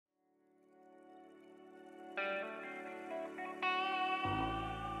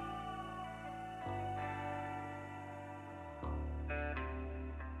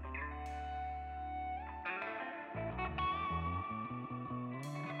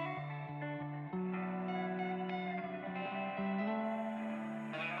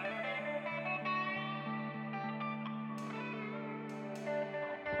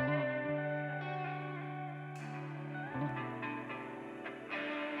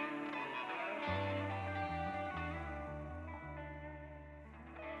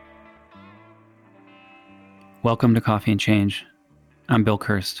Welcome to Coffee and Change. I'm Bill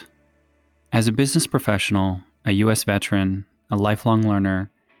Kirst. As a business professional, a U.S. veteran, a lifelong learner,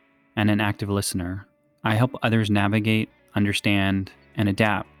 and an active listener, I help others navigate, understand, and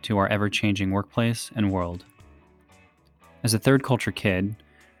adapt to our ever-changing workplace and world. As a third culture kid,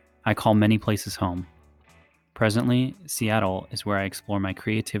 I call many places home. Presently, Seattle is where I explore my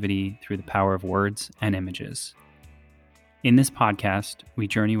creativity through the power of words and images. In this podcast, we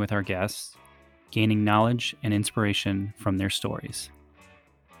journey with our guests, gaining knowledge and inspiration from their stories.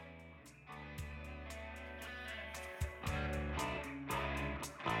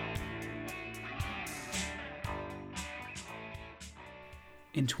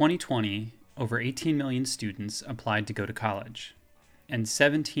 In 2020, over 18 million students applied to go to college, and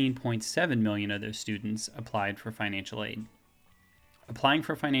 17.7 million of those students applied for financial aid. Applying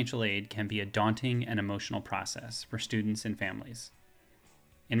for financial aid can be a daunting and emotional process for students and families.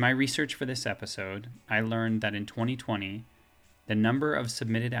 In my research for this episode, I learned that in 2020, the number of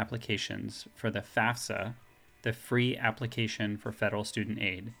submitted applications for the FAFSA, the Free Application for Federal Student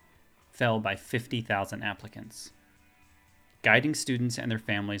Aid, fell by 50,000 applicants. Guiding students and their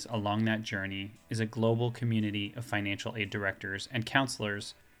families along that journey is a global community of financial aid directors and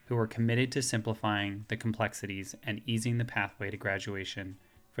counselors who are committed to simplifying the complexities and easing the pathway to graduation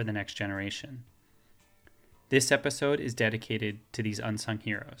for the next generation. This episode is dedicated to these unsung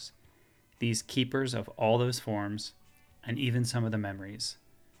heroes, these keepers of all those forms and even some of the memories,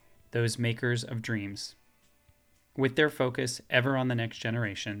 those makers of dreams. With their focus ever on the next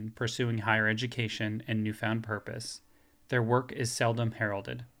generation, pursuing higher education and newfound purpose, their work is seldom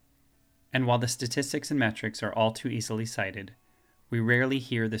heralded. And while the statistics and metrics are all too easily cited, we rarely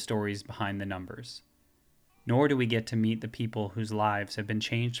hear the stories behind the numbers. Nor do we get to meet the people whose lives have been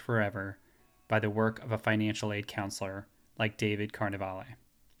changed forever by the work of a financial aid counselor like David Carnevale.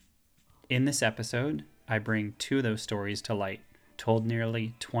 In this episode, I bring two of those stories to light. Told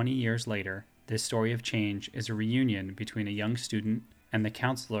nearly 20 years later, this story of change is a reunion between a young student and the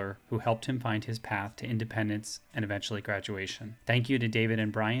counselor who helped him find his path to independence and eventually graduation. Thank you to David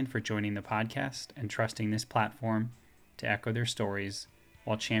and Brian for joining the podcast and trusting this platform to echo their stories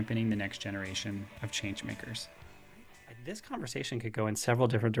while championing the next generation of changemakers. This conversation could go in several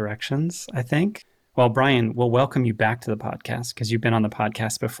different directions, I think. Well, Brian, we'll welcome you back to the podcast because you've been on the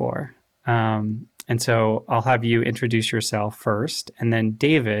podcast before. And so I'll have you introduce yourself first, and then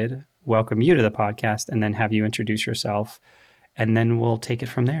David, welcome you to the podcast, and then have you introduce yourself, and then we'll take it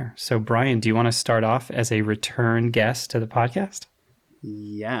from there. So Brian, do you want to start off as a return guest to the podcast?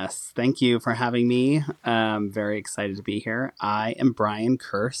 Yes, thank you for having me. I'm very excited to be here. I am Brian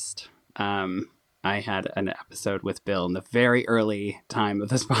Kirst. I had an episode with Bill in the very early time of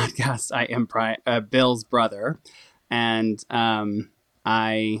this podcast. I am Bill's brother. And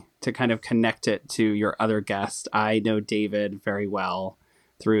to kind of connect it to your other guest, I know David very well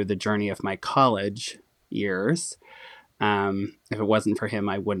through the journey of my college years. If it wasn't for him,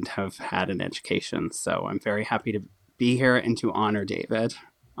 I wouldn't have had an education. So I'm very happy to be here and to honor David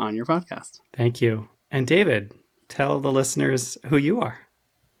on your podcast. Thank you. And David, tell the listeners who you are.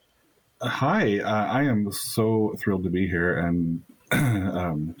 Hi, I am so thrilled to be here, and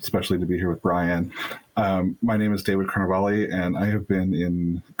especially to be here with Brian. My name is David Carnevale, and I have been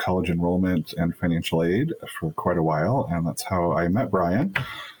in college enrollment and financial aid for quite a while, and that's how I met Brian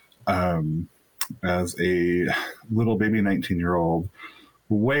as a little baby 19-year-old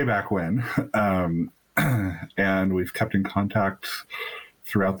way back when. And we've kept in contact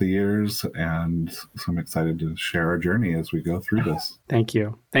throughout the years, and so I'm excited to share our journey as we go through this. Thank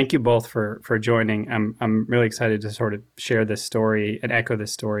you. Thank you both for joining. I'm really excited to sort of share this story and echo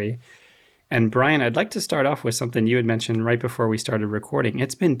this story. And Brian, I'd like to start off with something you had mentioned right before we started recording.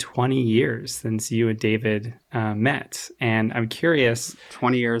 It's been 20 years since you and David met, and I'm curious.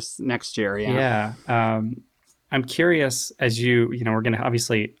 20 years next year, yeah. Yeah. I'm curious, as we're going to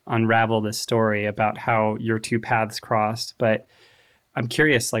obviously unravel this story about how your two paths crossed, but I'm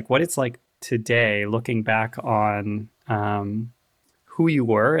curious, like, what it's like today, looking back on who you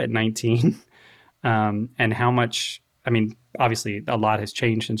were at 19 and how much, obviously a lot has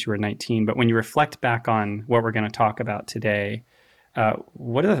changed since you were 19, but when you reflect back on what we're going to talk about today,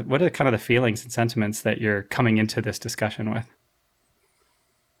 what are kind of the feelings and sentiments that you're coming into this discussion with?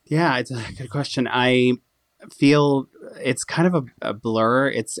 Yeah, it's a good question. I feel it's kind of a blur.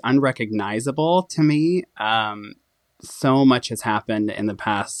 It's unrecognizable to me. So much has happened in the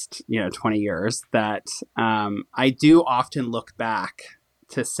past, 20 years that I do often look back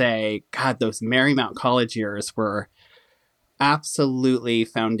to say, God, those Marymount College years were absolutely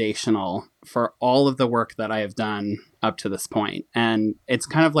foundational for all of the work that I have done up to this point. And it's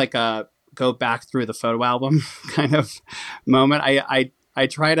kind of like a go back through the photo album kind of moment. I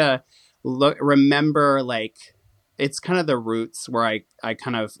try to remember, like, it's kind of the roots where I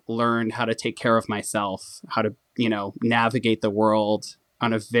kind of learned how to take care of myself, how to, navigate the world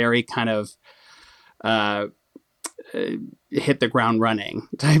on a very kind of hit the ground running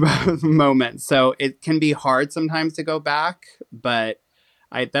type of moment. So it can be hard sometimes to go back, but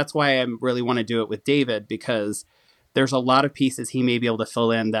that's why I really want to do it with David, because there's a lot of pieces he may be able to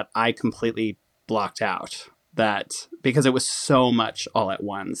fill in that I completely blocked out, that because it was so much all at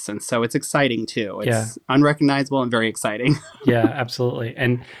once. And so it's exciting too. It's unrecognizable and very exciting. Yeah, absolutely.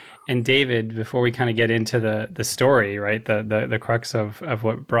 And David, before we kind of get into the story, right, the crux of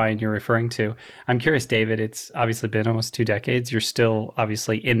what, Brian, you're referring to, I'm curious, David, it's obviously been almost 2 decades. You're still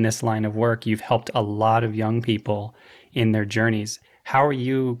obviously in this line of work. You've helped a lot of young people in their journeys. How are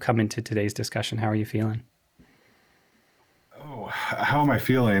you coming to today's discussion? How are you feeling? Oh, how am I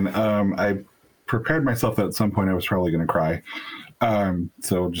feeling? I prepared myself that at some point I was probably going to cry.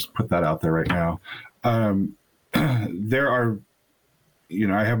 So just put that out there right now. There are,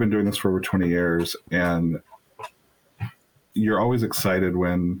 I have been doing this for over 20 years, and you're always excited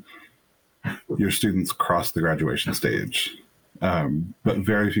when your students cross the graduation stage. But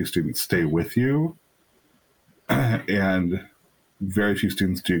very few students stay with you, and very few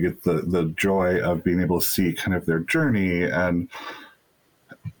students do get the joy of being able to see kind of their journey, and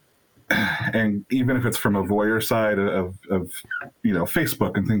even if it's from a voyeur side of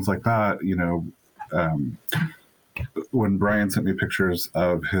Facebook and things like that, when Brian sent me pictures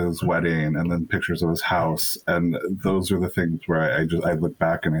of his wedding and then pictures of his house, and those are the things where I look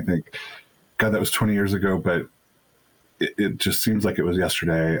back and I think, God, that was 20 years ago, but it just seems like it was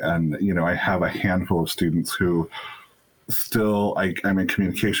yesterday. And, I have a handful of students who still I'm in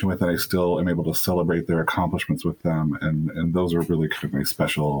communication with, and I still am able to celebrate their accomplishments with them. And those are really kind of my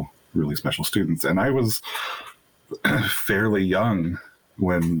really special students. And I was fairly young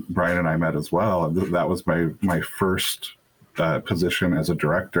when Brian and I met as well. That was my first position as a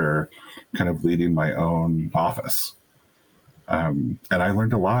director, kind of leading my own office. And I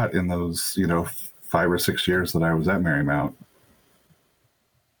learned a lot in those, 5 or 6 years that I was at Marymount.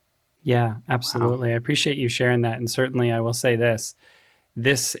 Yeah, absolutely. Wow. I appreciate you sharing that. And certainly I will say this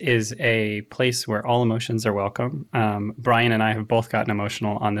is a place where all emotions are welcome. Brian and I have both gotten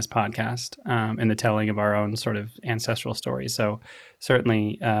emotional on this podcast in the telling of our own sort of ancestral stories. So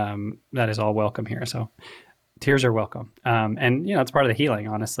certainly that is all welcome here. So tears are welcome. And, it's part of the healing,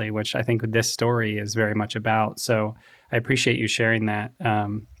 honestly, which I think this story is very much about. So I appreciate you sharing that.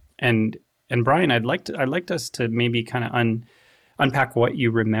 And Brian, I'd like us to maybe kind of unpack what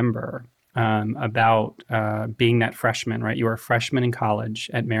you remember about being that freshman, right? You were a freshman in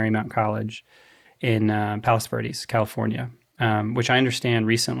college at Marymount College in Palos Verdes, California, which I understand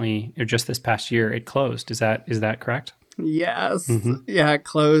recently, or just this past year, it closed. Is that correct? Yes. Mm-hmm. Yeah, it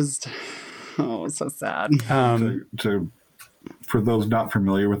closed. Oh, so sad. For those not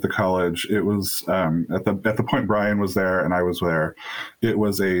familiar with the college, it was at the point Brian was there and I was there, it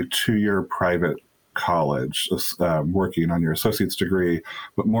was a 2-year private college, working on your associate's degree,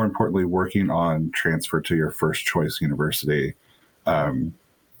 but more importantly, working on transfer to your first choice university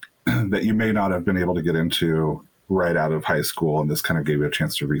that you may not have been able to get into right out of high school. And this kind of gave you a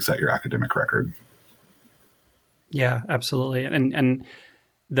chance to reset your academic record. Yeah, absolutely. And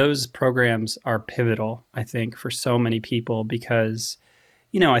those programs are pivotal, I think, for so many people because,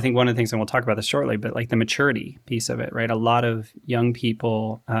 I think one of the things, and we'll talk about this shortly, but like the maturity piece of it, right? A lot of young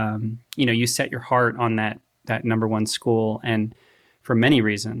people, you set your heart on that number one school, and for many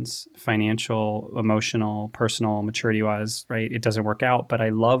reasons, financial, emotional, personal, maturity-wise, right? It doesn't work out. But I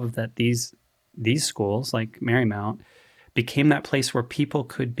love that these schools, like Marymount, became that place where people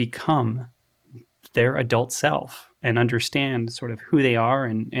could become their adult self and understand sort of who they are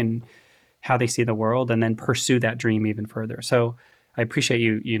and how they see the world, and then pursue that dream even further. So I appreciate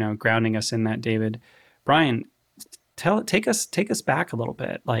you, grounding us in that, David. Brian, take us back a little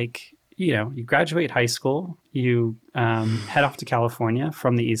bit. Like, you graduate high school, you head off to California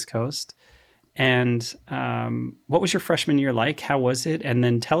from the East Coast. And what was your freshman year like? How was it? And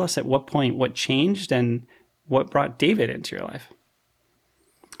then tell us at what point, what changed and what brought David into your life?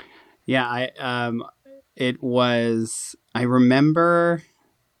 Yeah, I remember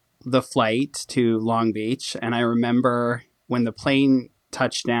the flight to Long Beach, and I remember when the plane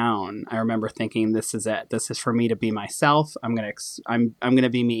touched down, I remember thinking, this is it. This is for me to be myself. I'm going to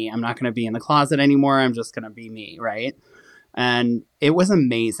be me. I'm not going to be in the closet anymore. I'm just going to be me, right? And it was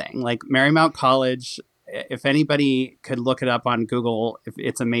amazing. Like Marymount College, if anybody could look it up on Google,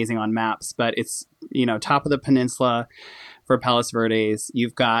 it's amazing on maps, but it's, top of the peninsula for Palos Verdes.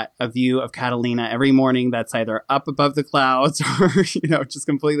 You've got a view of Catalina every morning that's either up above the clouds or, just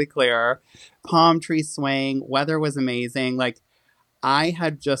completely clear. Palm trees swaying. Weather was amazing. Like, I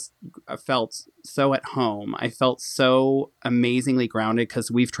had just felt so at home. I felt so amazingly grounded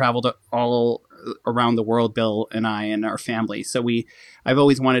because we've traveled all around the world, Bill and I and our family. So I've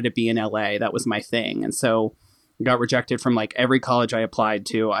always wanted to be in LA. That was my thing. And so got rejected from like every college I applied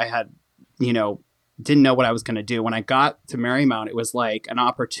to. I had, didn't know what I was going to do. When I got to Marymount, it was like an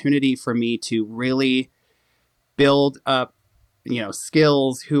opportunity for me to really build up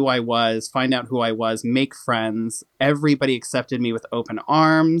skills, who I was, find out who I was, make friends. Everybody accepted me with open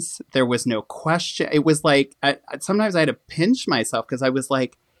arms. There was no question. It was like, sometimes I had to pinch myself because I was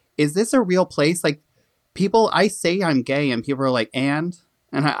like, is this a real place? Like, I say I'm gay and people are like, and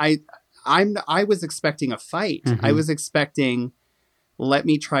I was expecting a fight. Mm-hmm. I was expecting, let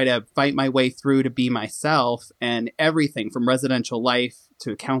me try to fight my way through to be myself, and everything from residential life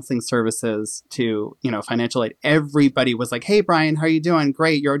to counseling services to, financial aid. Everybody was like, hey, Brian, how are you doing?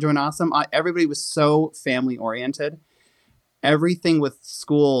 Great. You're doing awesome. Everybody was so family oriented. Everything with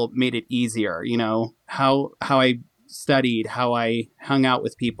school made it easier. How I studied, how I hung out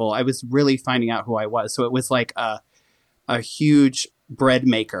with people. I was really finding out who I was. So it was like a huge bread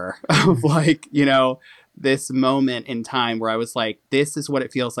maker of like, this moment in time where I was like, this is what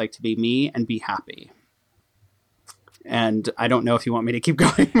it feels like to be me and be happy. And I don't know if you want me to keep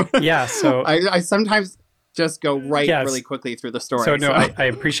going. Yeah. So I sometimes just go really quickly through the story. So no, I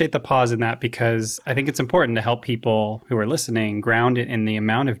appreciate the pause in that because I think it's important to help people who are listening ground it in the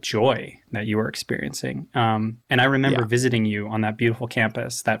amount of joy that you were experiencing. And I remember visiting you on that beautiful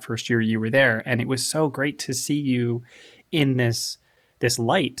campus that first year you were there. And it was so great to see you in this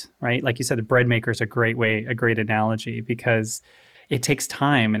light, right? Like you said, the bread maker is a great analogy because it takes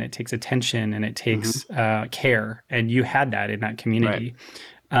time and it takes attention and it takes care. And you had that in that community.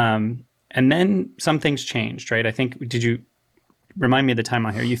 Right. And then some things changed, right? I think, did you remind me of the time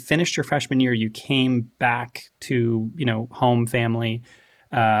on here? You finished your freshman year, you came back to, home, family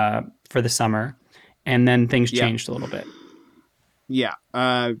for the summer, and then things changed a little bit. Yeah.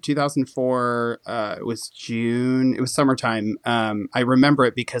 2004, it was June. It was summertime. I remember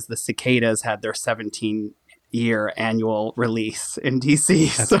it because the Cicadas had their 17-year annual release in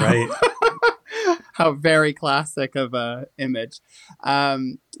DC. That's right. How very classic of a image.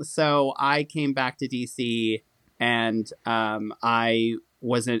 So I came back to DC and I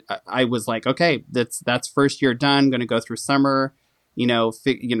was like, okay, that's first year done. Going to go through summer,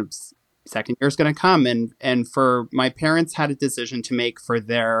 second year is going to come. And for my parents had a decision to make for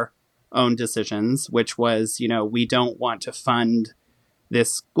their own decisions, which was, we don't want to fund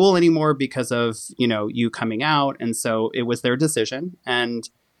this school anymore because of, you coming out. And so it was their decision. And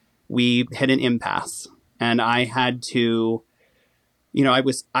we hit an impasse, and I had to, I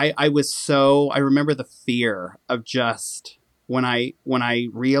remember the fear of just when I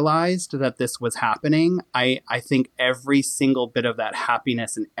realized that this was happening, I think every single bit of that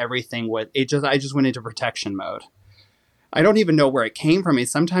happiness and everything I just went into protection mode. I don't even know where it came from.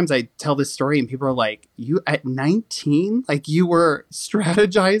 Sometimes I tell this story and people are like, you at 19, like you were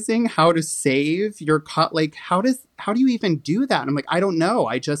strategizing how to save your like, how do you even do that? And I'm like, I don't know.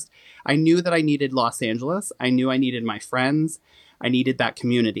 I knew that I needed Los Angeles. I knew I needed my friends. I needed that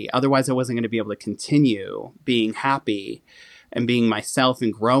community. Otherwise I wasn't going to be able to continue being happy and being myself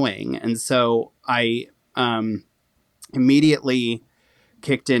and growing. And so I immediately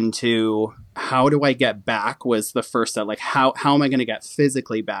kicked into, how do I get back was the first step. Like, how am I going to get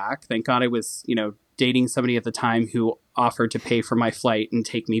physically back? Thank God I was, dating somebody at the time who offered to pay for my flight and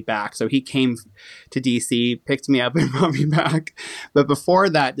take me back. So he came to DC, picked me up and brought me back. But before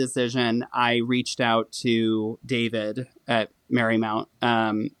that decision, I reached out to David at Marymount.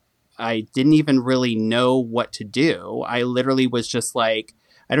 I didn't even really know what to do. I literally was just like,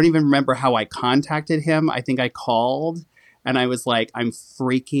 I don't even remember how I contacted him. I think I called and I was like, I'm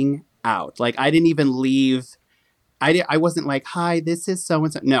freaking out. Like, I didn't even leave. I wasn't like, hi, this is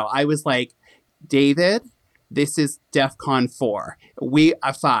so-and-so. No, I was like, David, this is DEFCON 4.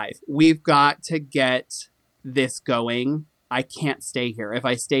 5. We've got to get this going. I can't stay here. If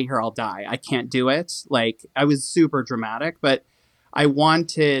I stay here, I'll die. I can't do it. Like, I was super dramatic, but I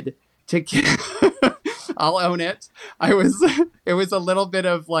wanted to get, I'll own it. It was a little bit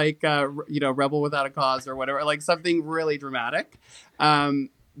of like, rebel without a cause or whatever, like something really dramatic.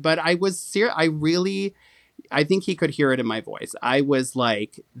 But I was serious. I think he could hear it in my voice. I was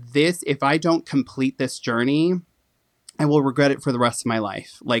like, if I don't complete this journey, I will regret it for the rest of my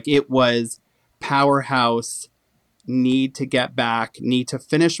life. Like, it was powerhouse, need to get back, need to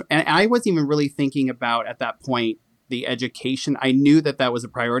finish. And I wasn't even really thinking about at that point the education. I knew that that was a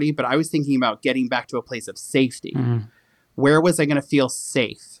priority, but I was thinking about getting back to a place of safety. Where was I going to feel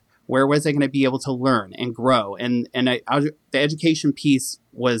safe? Where was I going to be able to learn and grow? And the education piece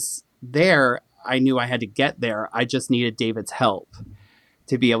was there. I knew I had to get there. I just needed David's help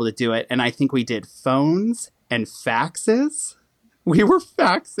to be able to do it. And I think we did phones and faxes. We were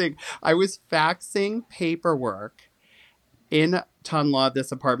faxing. I was faxing paperwork in Tunlaw,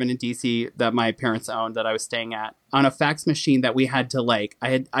 this apartment in DC that my parents owned that I was staying at, on a fax machine that we had to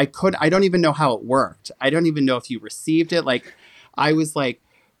I don't even know how it worked. I don't even know if you received it. I was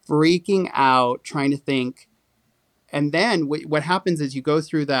freaking out trying to think. And then what happens is you go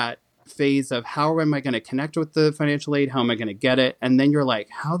through that phase of how am I going to connect with the financial aid? How am I going to get it? And then you're like,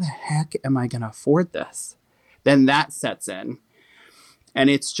 how the heck am I going to afford this? Then that sets in. And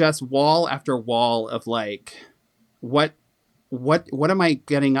it's just wall after wall of what am I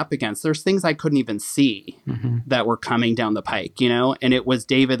getting up against? There's things I couldn't even see that were coming down the pike, And it was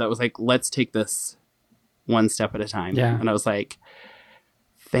David that was like, let's take this one step at a time. Yeah. And I was like,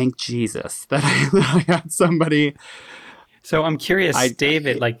 thank Jesus that I had somebody. So I'm curious,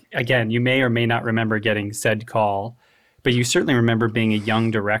 David, again, you may or may not remember getting said call, but you certainly remember being a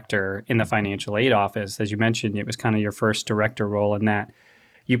young director in the financial aid office. As you mentioned, it was kind of your first director role in that.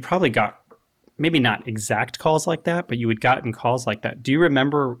 You probably got maybe not exact calls like that, but you had gotten calls like that. Do you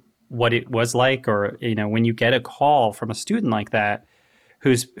remember what it was like, or when you get a call from a student like that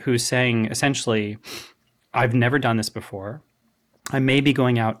who's saying essentially, I've never done this before. I may be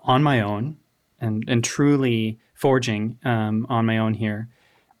going out on my own and truly forging on my own here.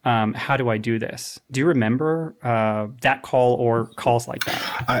 How do I do this? Do you remember that call or calls like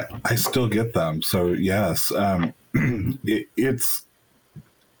that? I still get them. So yes, it's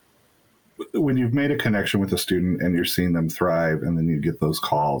when you've made a connection with a student and you're seeing them thrive, and then you get those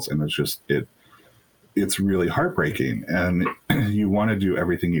calls, and it's just it's really heartbreaking, and you want to do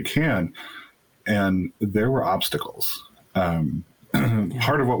everything you can, and there were obstacles.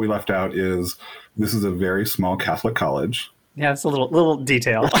 Part of what we left out is this is a very small Catholic college. Yeah, it's a little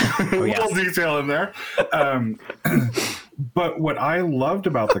detail. Little detail in there. But what I loved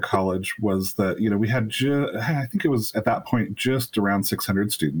about the college was that, we had, I think it was at that point just around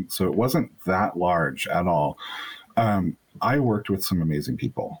 600 students. So it wasn't that large at all. I worked with some amazing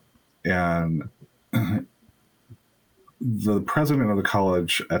people. And the president of the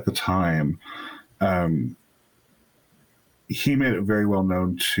college at the time, he made it very well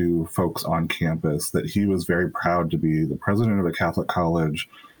known to folks on campus that he was very proud to be the president of a Catholic college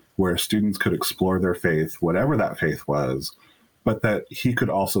where students could explore their faith, whatever that faith was, but that he could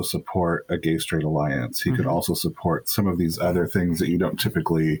also support a gay-straight alliance. He could also support some of these other things that you don't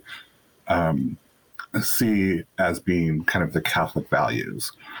typically see as being kind of the Catholic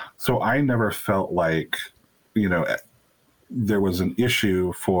values. So I never felt like, there was an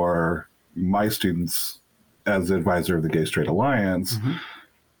issue for my students as advisor of the Gay-Straight Alliance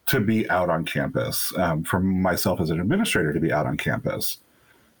to be out on campus, for myself as an administrator to be out on campus.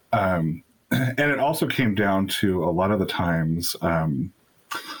 And it also came down to a lot of the times a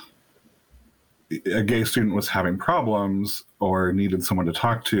gay student was having problems or needed someone to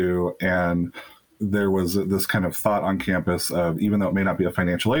talk to, and there was this kind of thought on campus of, even though it may not be a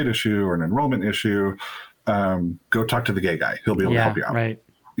financial aid issue or an enrollment issue, go talk to the gay guy. He'll be able to help you out. Right.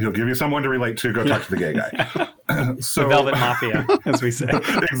 He'll give you someone to relate to. Go talk to the gay guy. So the Velvet Mafia, as we say.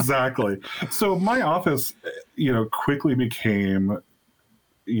 Exactly. So my office, quickly became,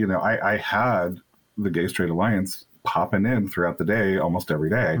 I had the Gay-Straight Alliance popping in throughout the day, almost every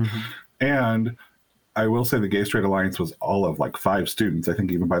day. And I will say the Gay-Straight Alliance was all of 5 students. I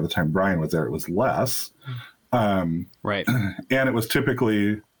think even by the time Brian was there, it was less. Right. And it was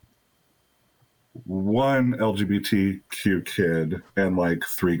typically one LGBTQ kid and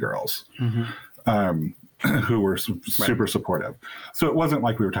 3 girls who were super supportive. So it wasn't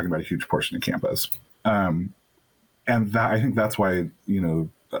like we were talking about a huge portion of campus. And that, I think that's why,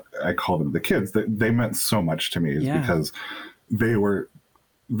 I call them the kids. They meant so much to me because they were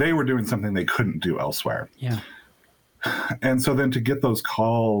doing something they couldn't do elsewhere. Yeah. And so then to get those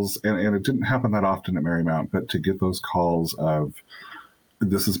calls, and it didn't happen that often at Marymount, but to get those calls of,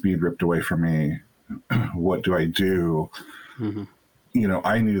 this is being ripped away from me, what do I do?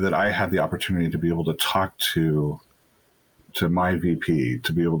 I knew that I had the opportunity to be able to talk to my VP,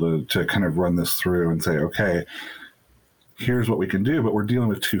 to be able to kind of run this through and say, okay, here's what we can do, but we're dealing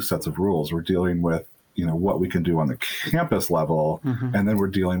with 2 sets of rules. We're dealing with, what we can do on the campus level, and then we're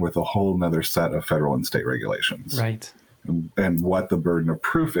dealing with a whole nother set of federal and state regulations. Right. And what the burden of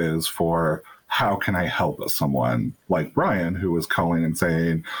proof is for how can I help someone like Brian, who was calling and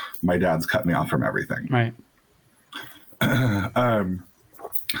saying, my dad's cut me off from everything. Right.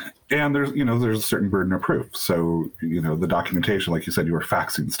 And there's a certain burden of proof. So, the documentation, like you said, you were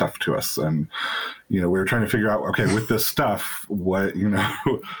faxing stuff to us, and, we were trying to figure out, okay, with this stuff, what,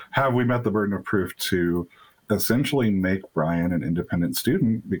 have we met the burden of proof to essentially make Brian an independent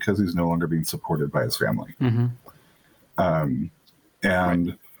student because he's no longer being supported by his family. Mm-hmm.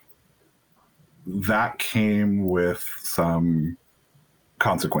 And that came with some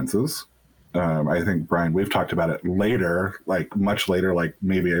consequences. I think, Brian, we've talked about it later, like much later, like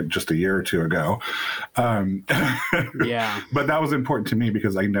maybe just a year or two ago. Yeah. But that was important to me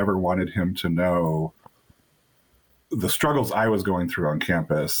because I never wanted him to know the struggles I was going through on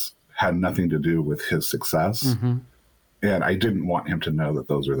campus had nothing to do with his success. Mm-hmm. And I didn't want him to know that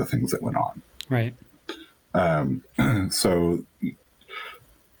those were the things that went on. Right. So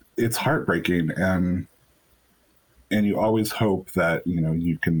it's heartbreaking, and you always hope that,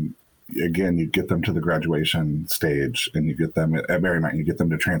 you can, again, you get them to the graduation stage and you get them at Marymount, you get them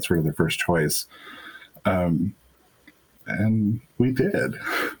to transfer to their first choice. And we did.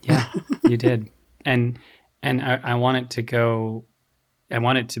 Yeah, you did. And I want it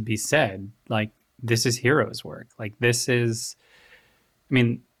to be said, like, this is heroes work. Like, this is,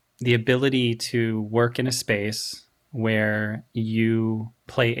 the ability to work in a space where you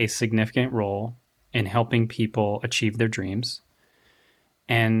play a significant role in helping people achieve their dreams.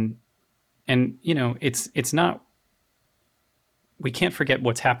 And it's not, we can't forget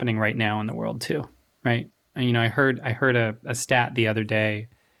what's happening right now in the world too, right? And, I heard a stat the other day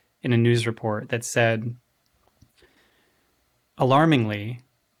in a news report that said, alarmingly,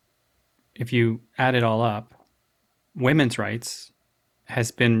 if you add it all up, women's rights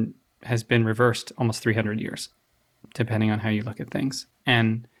has been reversed almost 300 years, depending on how you look at things.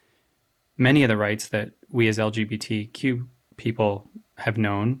 And many of the rights that we as LGBTQ people have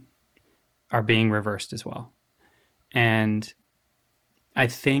known are being reversed as well. And I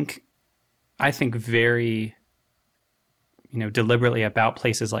think very, deliberately about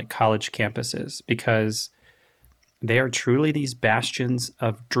places like college campuses, because they are truly these bastions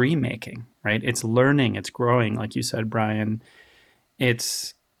of dream making, right? It's learning, it's growing, like you said, Brian.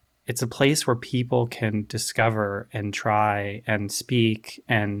 It's a place where people can discover and try and speak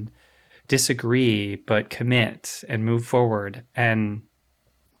and disagree, but commit and move forward. And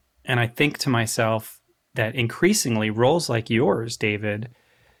I think to myself that increasingly roles like yours, David,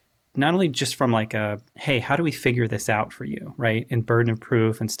 not only just from like hey, how do we figure this out for you, right? In burden of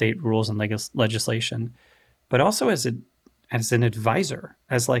proof and state rules and legislation, but also as an advisor,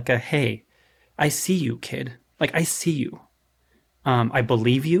 as like hey, I see you, kid. Like, I see you. I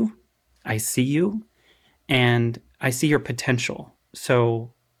believe you. I see you, and I see your potential.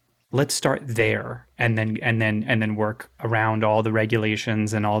 So let's start there, and then work around all the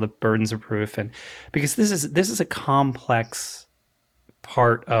regulations and all the burdens of proof, and because this is a complex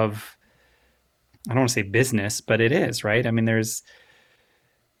part of, I don't want to say business, but it is, right?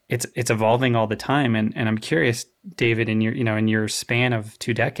 It's evolving all the time, and I'm curious, David, in your span of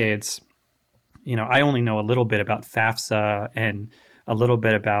 2 decades, I only know a little bit about FAFSA and a little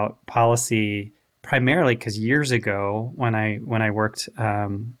bit about policy, primarily because years ago when I worked at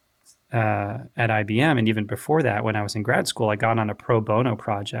IBM, and even before that, when I was in grad school, I got on a pro bono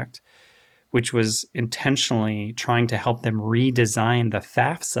project, which was intentionally trying to help them redesign the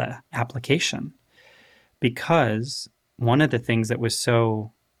FAFSA application, because one of the things that was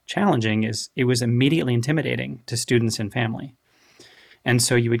so challenging is it was immediately intimidating to students and family. And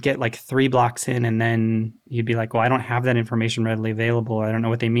so you would get like 3 blocks in, and then you'd be like, well, I don't have that information readily available. I don't know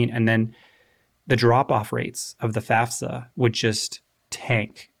what they mean. And then the drop-off rates of the FAFSA would just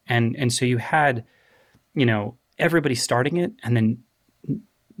tank. And so you had, everybody starting it, and then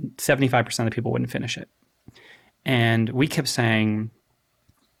 75% of the people wouldn't finish it. And we kept saying,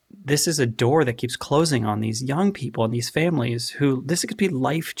 this is a door that keeps closing on these young people and these families who this could be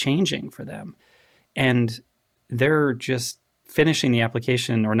life-changing for them. And they're just finishing the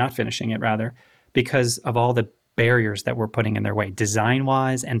application, or not finishing it rather, because of all the barriers that we're putting in their way,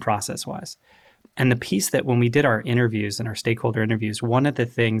 design-wise and process-wise. And the piece that when we did our interviews and our stakeholder interviews, one of the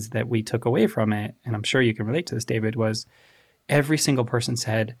things that we took away from it, and I'm sure you can relate to this, David, was every single person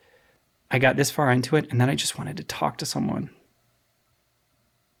said, I got this far into it, and then I just wanted to talk to someone.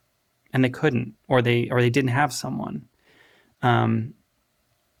 And they couldn't, or they didn't have someone.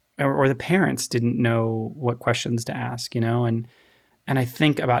 Or the parents didn't know what questions to ask, and I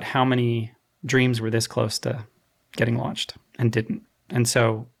think about how many dreams were this close to getting launched and didn't. And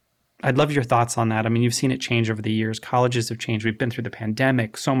so I'd love your thoughts on that. I mean, you've seen it change over the years. Colleges have changed. We've been through the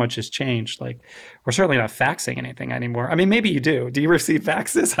pandemic. So much has changed. Like, we're certainly not faxing anything anymore. I mean, maybe you do. Do you receive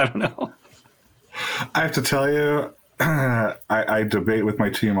faxes? I don't know. I have to tell you, I debate with my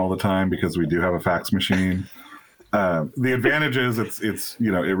team all the time because we do have a fax machine. The advantage is it's it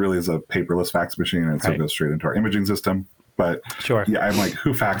really is a paperless fax machine, and so it goes straight into our imaging system. But sure, yeah, I'm like,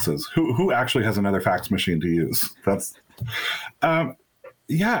 who faxes? Who actually has another fax machine to use? That's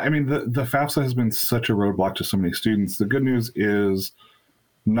yeah. I mean, the FAFSA has been such a roadblock to so many students. The good news is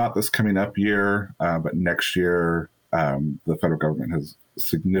not this coming up year, but next year, the federal government has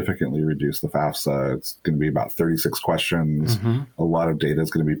significantly reduced the FAFSA. It's going to be about 36 questions. Mm-hmm. A lot of data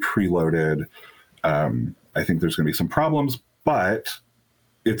is going to be preloaded. I think there's going to be some problems, but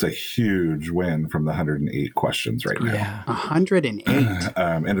it's a huge win from the 108 questions right now. Yeah, 108.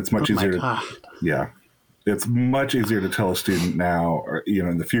 And it's much easier. It's much easier to tell a student now, or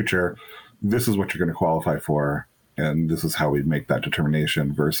in the future, this is what you're going to qualify for, and this is how we make that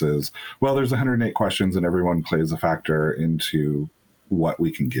determination. Versus, well, there's 108 questions, and everyone plays a factor into what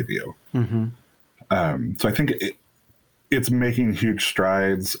we can give you. Mm-hmm. So I think it's making huge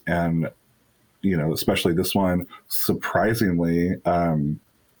strides, and especially this one, surprisingly,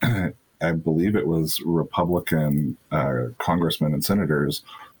 I believe it was Republican congressmen and senators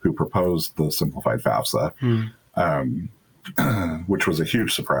who proposed the simplified FAFSA, which was a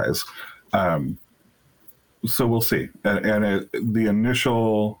huge surprise. So we'll see. And the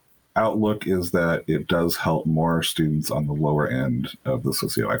initial outlook is that it does help more students on the lower end of the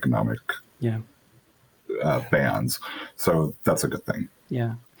socioeconomic bands. So that's a good thing.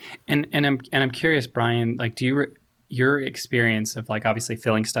 Yeah. And I'm curious, Brian, like, your experience of, like, obviously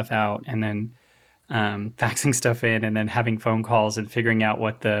filling stuff out and then faxing stuff in and then having phone calls and figuring out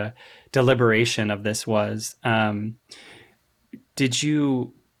what the deliberation of this was. Did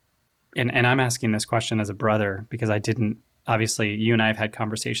you, and I'm asking this question as a brother because I didn't, obviously you and I have had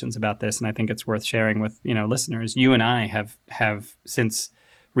conversations about this, and I think it's worth sharing with, listeners. You and I have since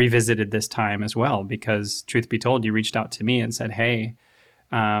revisited this time as well, because truth be told, you reached out to me and said, hey,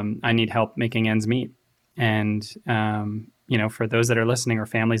 I need help making ends meet. And, for those that are listening or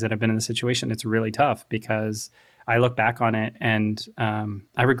families that have been in the situation, it's really tough, because I look back on it and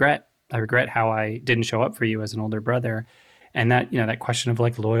I regret how I didn't show up for you as an older brother. And that, that question of,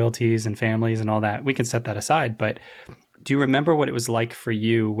 like, loyalties and families and all that, we can set that aside. But do you remember what it was like for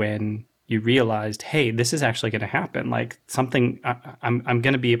you when you realized, hey, this is actually going to happen? Like, something, I'm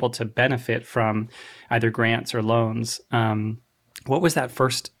going to be able to benefit from either grants or loans. What was that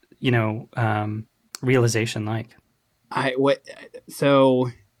first, realization like?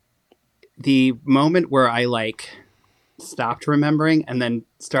 So the moment where I, like, stopped remembering and then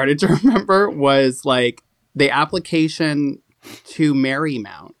started to remember was, like, the application to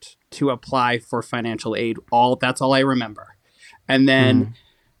Marymount to apply for financial aid. That's all I remember. And then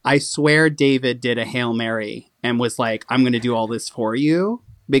I swear David did a Hail Mary and was like, I'm going to do all this for you,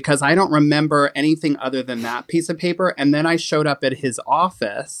 because I don't remember anything other than that piece of paper. And then I showed up at his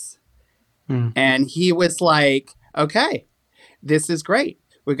office and he was like, okay, this is great.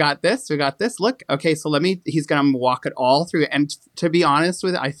 We got this. Look, okay, so he's going to walk it all through. And to be honest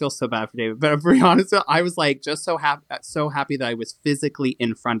with you, I feel so bad for David, but to be honest, I was, like, just so happy that I was physically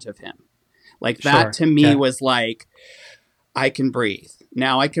in front of him. Like, that to me was like, I can breathe.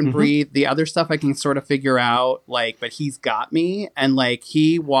 Now I can breathe. The other stuff I can sort of figure out, like, but he's got me. And, like,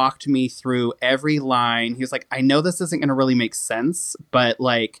 he walked me through every line. He was like, I know this isn't going to really make sense, but,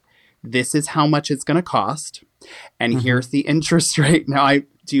 like, this is how much it's going to cost. And here's the interest rate. Now,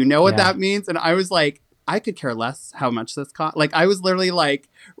 do you know what that means? And I was like, I could care less how much this cost. Like, I was literally, like,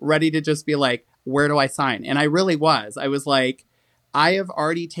 ready to just be like, where do I sign? And I really was. I was like, I have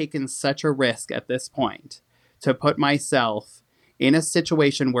already taken such a risk at this point to put myself in a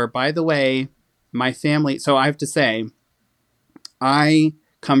situation where, by the way, my family, so I have to say, I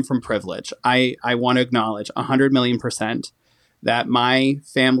come from privilege. I want to acknowledge 100,000,000% that my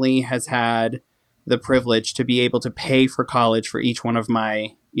family has had the privilege to be able to pay for college for each one of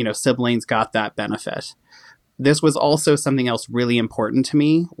my, siblings, got that benefit. This was also something else really important to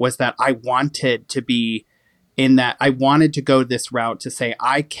me, was that I wanted to be in that. I wanted to go this route to say,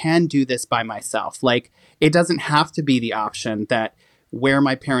 I can do this by myself. Like, it doesn't have to be the option that where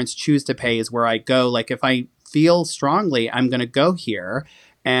my parents choose to pay is where I go. Like, if I feel strongly, I'm going to go here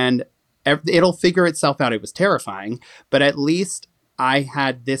and it'll figure itself out. It was terrifying, but at least I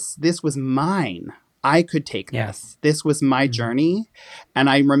had this was mine. I could take this. This was my journey. And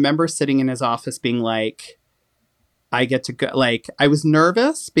I remember sitting in his office being like, I get to go. Like, I was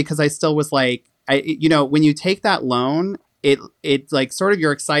nervous because I still was like, when you take that loan, it like sort of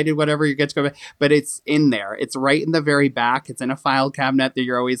you're excited, whatever, you get to go back, but it's in there. It's right in the very back. It's in a file cabinet that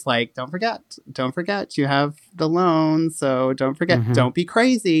you're always like, don't forget you have the loan. So don't forget, don't be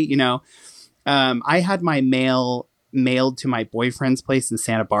crazy. You know, I had my mail mailed to my boyfriend's place in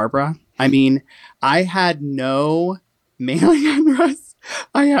Santa Barbara. I mean, I had no mailing address.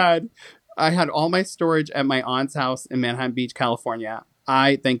 I had all my storage at my aunt's house in Manhattan Beach, California.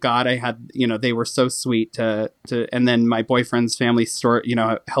 Thank God I had, you know, they were so sweet and then my boyfriend's family store, you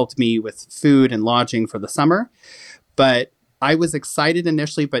know, helped me with food and lodging for the summer. But I was excited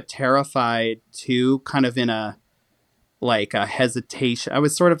initially, but terrified too, kind of in a hesitation. I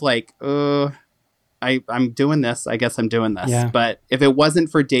was sort of like, I'm doing this. I guess I'm doing this. Yeah. But if it wasn't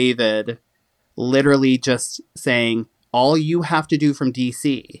for David literally just saying, all you have to do from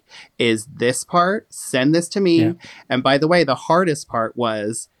DC is this part, send this to me. Yeah. And by the way, the hardest part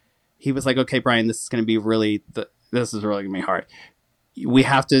was, he was like, okay, Brian, this is going to be really going to be hard. We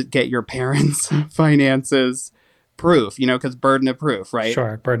have to get your parents' finances proof, you know, because burden of proof, right?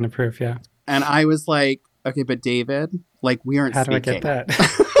 Sure. Burden of proof. Yeah. And I was like, okay, but David, like, we aren't speaking. How do I get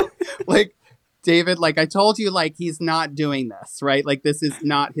that? Like, David, like, I told you, like, he's not doing this, right? Like, this is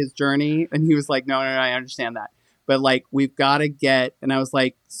not his journey. And he was like, no, I understand that. But like, we've got to get, and I was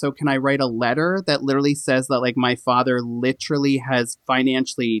like, so can I write a letter that literally says that like my father literally has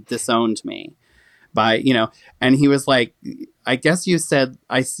financially disowned me by, you know, and he was like, I guess you said,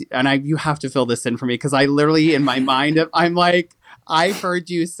 you have to fill this in for me. Cause I literally in my mind, I'm like, I heard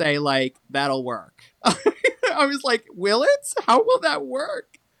you say like, that'll work. I was like, will it? How will that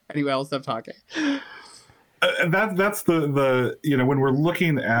work? Anyway, I'll stop talking. That's the, you know, when we're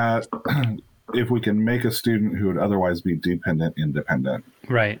looking at, if we can make a student who would otherwise be dependent, independent.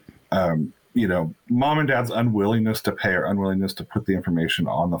 Right. You know, mom and dad's unwillingness to pay or unwillingness to put the information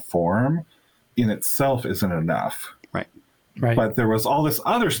on the form in itself isn't enough. Right. Right. But there was all this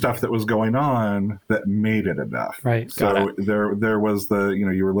other stuff that was going on that made it enough. Right. So there was the, you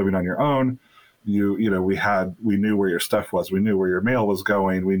know, you were living on your own. You know, we knew where your stuff was. We knew where your mail was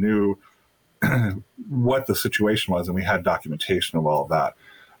going. We knew what the situation was, and we had documentation of all of that.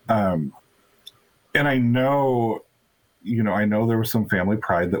 And I know there was some family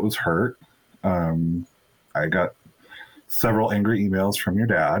pride that was hurt. I got several angry emails from your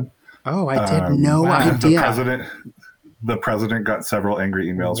dad. Oh, I had no idea. The president got several angry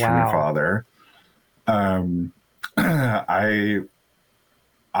emails from your father.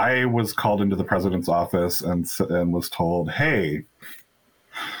 I was called into the president's office and was told, hey,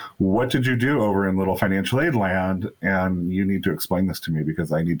 what did you do over in little financial aid land? And you need to explain this to me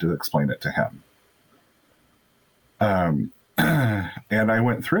because I need to explain it to him. And I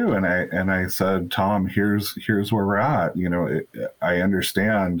went through and I said, Tom, here's where we're at. You know, I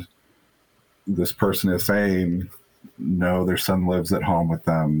understand this person is saying, no, their son lives at home with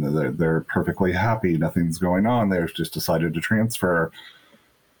them. They're perfectly happy. Nothing's going on. They've just decided to transfer.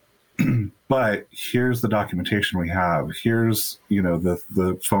 But here's the documentation we have. Here's, you know,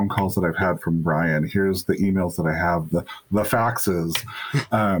 the phone calls that I've had from Brian. Here's the emails that I have, the faxes.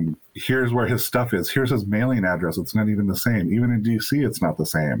 Here's where his stuff is. Here's his mailing address. It's not even the same. Even in DC, it's not the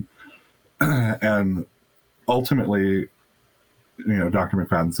same. And ultimately, you know, Dr.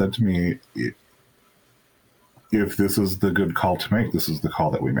 McFadden said to me, if this is the good call to make, this is the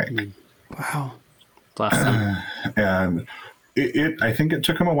call that we make. Wow. Bless him. And I think it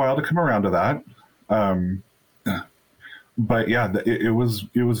took him a while to come around to that. But yeah, it was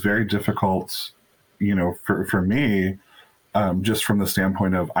very difficult, you know, for me, just from the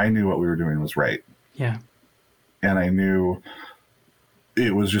standpoint of, I knew what we were doing was right. Yeah. And I knew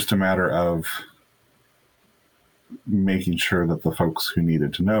it was just a matter of making sure that the folks who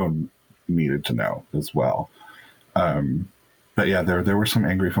needed to know as well. But yeah, there were some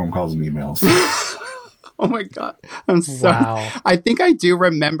angry phone calls and emails. Oh my God. I think I do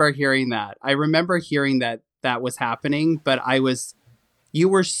remember hearing that. I remember hearing that was happening, but you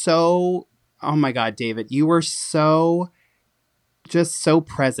were so, oh my God, David, you were just so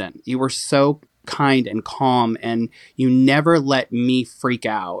present. You were so kind and calm, and you never let me freak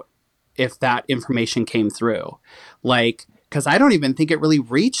out if that information came through. Like, because I don't even think it really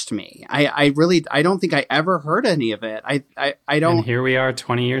reached me. I don't think I ever heard any of it. I don't. And here we are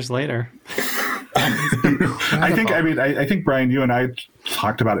 20 years later. I think Brian, you and I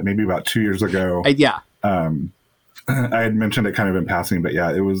talked about it maybe about 2 years ago. Yeah. I had mentioned it kind of in passing, but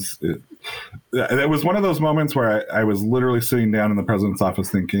yeah, it was one of those moments where I was literally sitting down in the president's office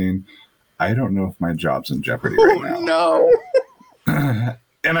thinking, I don't know if my job's in jeopardy right now. No.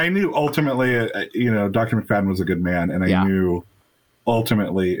 And I knew ultimately, you know, Dr. McFadden was a good man, and I knew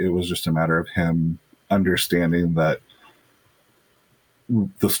ultimately it was just a matter of him understanding that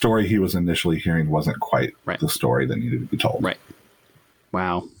the story he was initially hearing wasn't quite Right. the story that needed to be told. Right.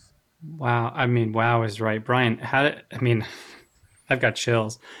 Wow. Wow. I mean, wow is right. Brian, I've got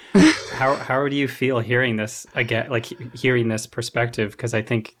chills. How do you feel hearing this again, like hearing this perspective? Because I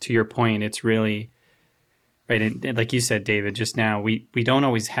think, to your point, it's really right. And like you said, David, just now, we don't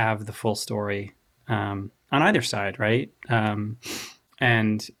always have the full story on either side, right?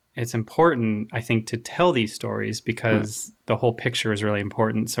 And it's important, I think, to tell these stories because the whole picture is really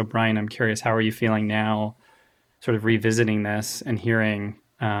important. So, Brian, I'm curious, how are you feeling now, sort of revisiting this and hearing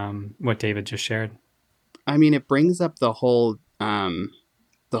what David just shared? I mean, it brings up the whole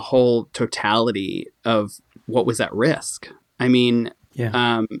totality of what was at risk. I mean,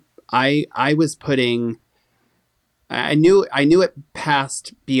 I was putting, I knew it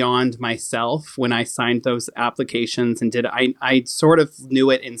passed beyond myself when I signed those applications and I sort of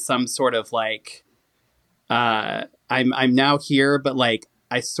knew it in some sort of like, I'm now here, but like,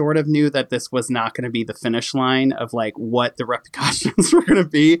 I sort of knew that this was not going to be the finish line of like what the repercussions were going to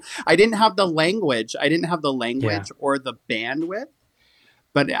be. I didn't have the language. Or the bandwidth.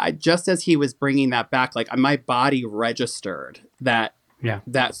 But just as he was bringing that back, like my body registered that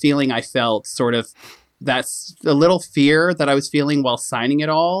feeling I felt, sort of that's the little fear that I was feeling while signing it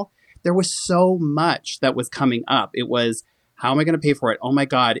all. There was so much that was coming up. It was, how am I going to pay for it? Oh my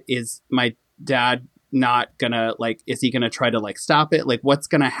God, is my dad not gonna, like, is he gonna try to like stop it? Like, what's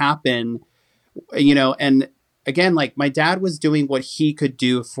gonna happen? You know, and again, like my dad was doing what he could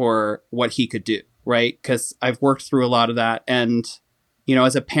do for what he could do, right? Because I've worked through a lot of that. And, you know,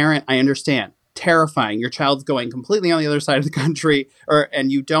 as a parent, I understand. Terrifying. Your child's going completely on the other side of the country,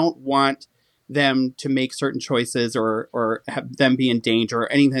 and you don't want them to make certain choices or have them be in danger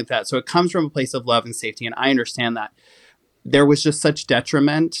or anything like that. So it comes from a place of love and safety. And I understand that. There was just such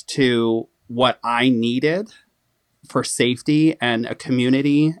detriment to what I needed for safety and a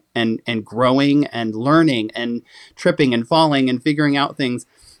community and growing and learning and tripping and falling and figuring out things.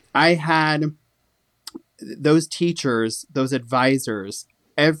 I had those teachers, those advisors,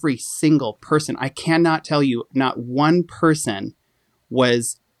 every single person. I cannot tell you, not one person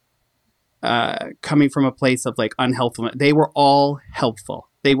was coming from a place of like unhelpful. They were all helpful.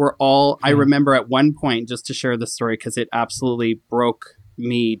 They were all, I remember at one point, just to share this story, because it absolutely broke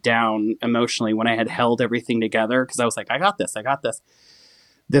me down emotionally when I had held everything together, because I was like, I got this.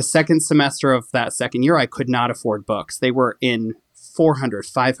 The second semester of that second year, I could not afford books. They were in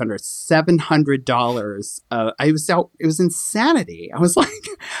 $400, $500, $700. It was insanity. I was like,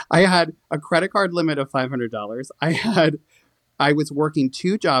 I had a credit card limit of $500. I was working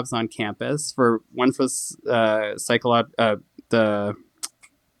 2 jobs on campus. One for the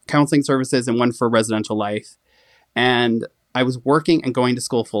counseling services and one for residential life. And I was working and going to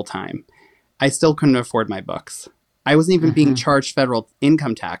school full time. I still couldn't afford my books. I wasn't even being charged federal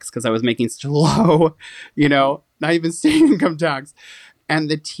income tax because I was making such low, not even state income tax. And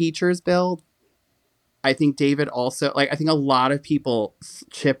the teacher's bill, I think David also, I think a lot of people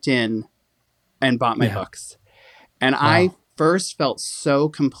chipped in and bought my books. And I first felt so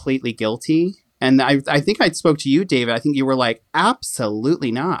completely guilty. And I think I spoke to you, David. I think you were like,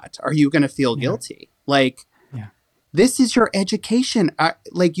 absolutely not. Are you going to feel guilty? This is your education.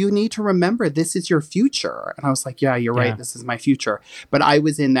 You need to remember this is your future. And I was like, yeah, you're right. This is my future. But I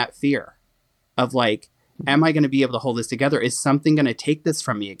was in that fear of like, am I going to be able to hold this together? Is something going to take this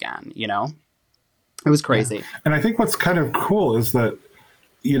from me again? It was crazy. Yeah. And I think what's kind of cool is that,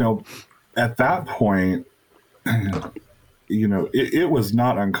 at that point, it was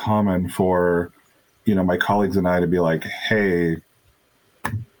not uncommon for, my colleagues and I to be like, hey,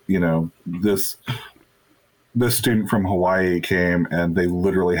 this student from Hawaii came and they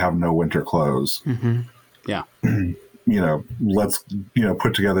literally have no winter clothes. Mm-hmm. Yeah. Let's,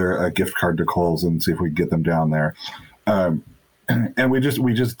 put together a gift card to Kohl's and see if we can get them down there. And we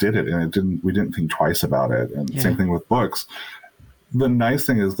just did it, and we didn't think twice about it. And same thing with books. The nice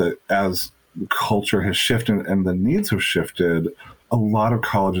thing is that as culture has shifted and the needs have shifted, a lot of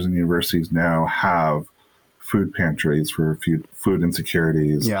colleges and universities now have food pantries for food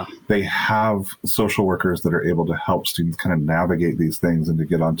insecurities. Yeah. They have social workers that are able to help students kind of navigate these things and to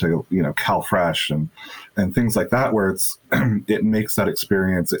get onto, CalFresh and things like that, where it makes that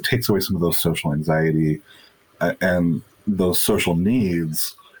experience, it takes away some of those social anxiety and those social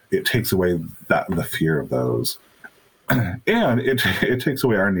needs. It takes away the fear of those. And it takes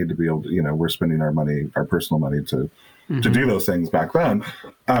away our need to be able to, we're spending our money, our personal money to do those things back then,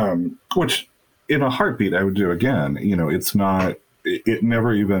 which in a heartbeat I would do again. It's not, we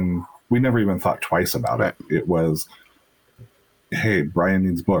never even thought twice about it. It was, hey, Brian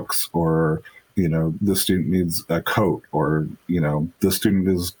needs books, or the student needs a coat, or, the student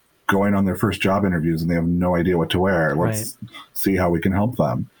is going on their first job interviews and they have no idea what to wear. Let's see how we can help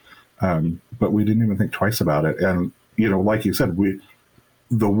them. But we didn't even think twice about it. And, like you said,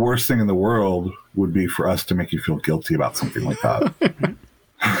 the worst thing in the world would be for us to make you feel guilty about something like that.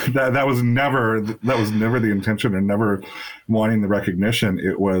 that was never the intention, and never wanting the recognition.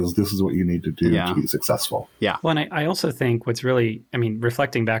 It was, this is what you need to do to be successful. Yeah. Well, and I also think what's really,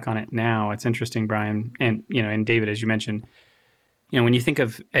 reflecting back on it now, it's interesting, Brian, and, and David, as you mentioned, when you think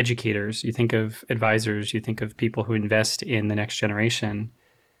of educators, you think of advisors, you think of people who invest in the next generation.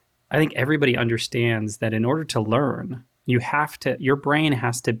 I think everybody understands that in order to learn, your brain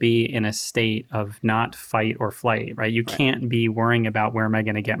has to be in a state of not fight or flight, right? You can't be worrying about where am I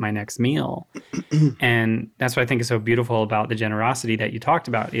going to get my next meal. And that's what I think is so beautiful about the generosity that you talked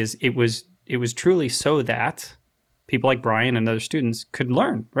about, is it was truly so that people like Brian and other students could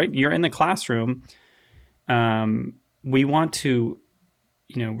learn, right? You're in the classroom. We want to,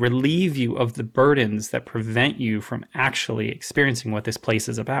 relieve you of the burdens that prevent you from actually experiencing what this place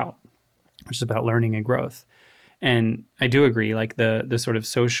is about, which is about learning and growth. And I do agree, like the sort of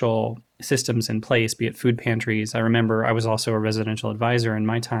social systems in place, be it food pantries. I remember I was also a residential advisor in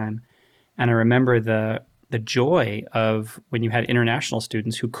my time. And I remember the joy of when you had international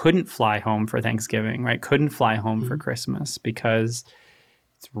students who couldn't fly home for Thanksgiving, right? Couldn't fly home for Christmas because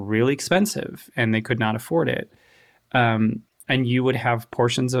it's really expensive and they could not afford it. And you would have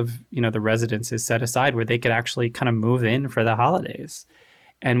portions of, the residences set aside where they could actually kind of move in for the holidays.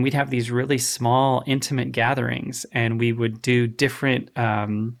 And we'd have these really small, intimate gatherings, and we would do different,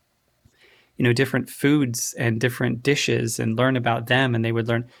 different foods and different dishes and learn about them, and they would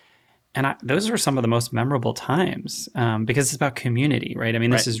learn. And those were some of the most memorable times because it's about community, right?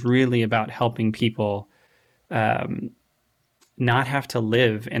 This is really about helping people not have to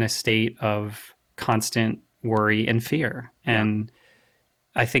live in a state of constant worry and fear. And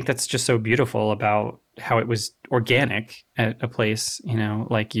I think that's just so beautiful about how it was organic at a place,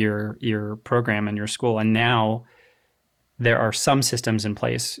 like your program and your school. And now there are some systems in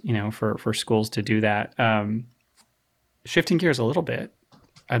place, for schools to do that. Shifting gears a little bit,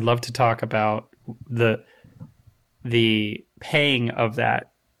 I'd love to talk about the paying of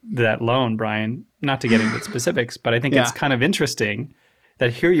that loan, Brian, not to get into specifics, but I think it's kind of interesting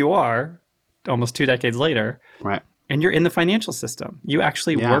that here you are almost 2 decades later. Right. And you're in the financial system. You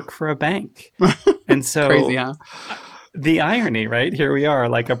actually work for a bank. And so crazy, huh? The irony, right? Here we are,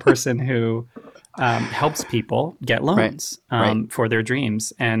 like a person who helps people get loans for their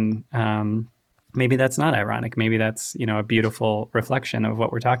dreams. And maybe that's not ironic. Maybe that's, a beautiful reflection of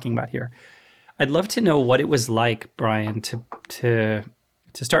what we're talking about here. I'd love to know what it was like, Brian, to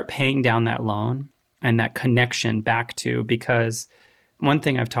start paying down that loan and that connection back to, because one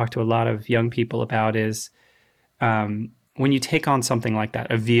thing I've talked to a lot of young people about is when you take on something like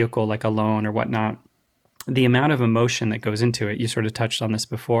that, a vehicle like a loan or whatnot, the amount of emotion that goes into it, you sort of touched on this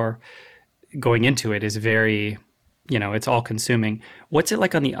before, going into it is very, it's all consuming. What's it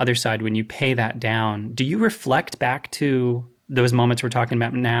like on the other side when you pay that down? Do you reflect back to those moments we're talking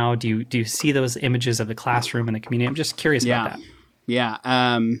about now? Do you see those images of the classroom and the community? I'm just curious about that.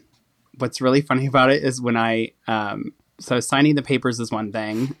 Yeah. What's really funny about it is when so signing the papers is one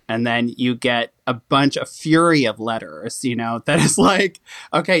thing, and then you get a fury of letters, that is like,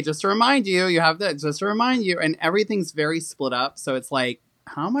 okay, just to remind you, you have that, just to remind you, and everything's very split up. So it's like,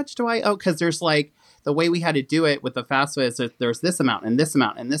 how much do I owe? Because there's like, the way we had to do it with the FAFSA is that there's this amount and this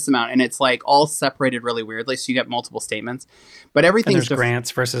amount and this amount, and it's like all separated really weirdly. So you get multiple statements, but everything's there's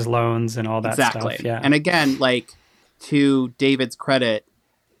grants versus loans and all that exactly. stuff. Yeah. And again, like to David's credit,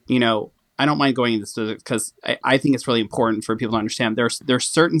 I don't mind going into this because I think it's really important for people to understand. There's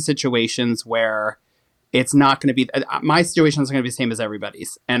certain situations where it's not going to be, my situation is going to be the same as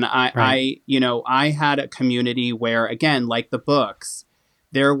everybody's. And I had a community where, again, like the books,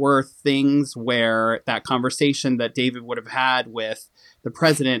 there were things where that conversation that David would have had with the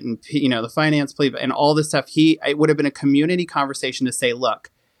president and, the finance people and all this stuff, it would have been a community conversation to say,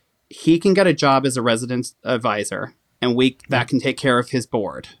 look, he can get a job as a resident advisor and that can take care of his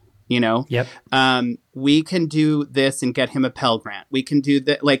board. Yep. We can do this and get him a Pell Grant. We can do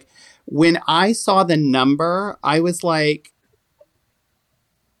that. Like when I saw the number, I was like,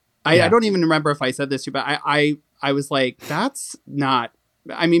 I don't even remember if I said this to you, but I was like, that's not,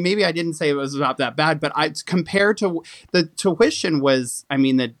 maybe I didn't say it was not that bad, but compared to the tuition was,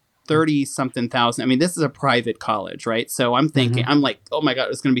 the 30 something thousand. This is a private college, right? So I'm thinking, I'm like, oh my God,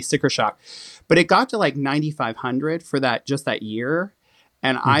 it's going to be sticker shock. But it got to like 9,500 for just that year.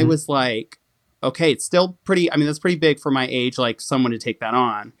 And I was like, okay, it's still pretty, I mean, that's pretty big for my age, like someone to take that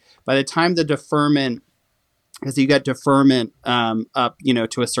on. By the time the deferment, because you get deferment up,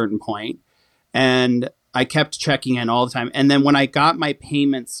 to a certain point, and I kept checking in all the time. And then when I got my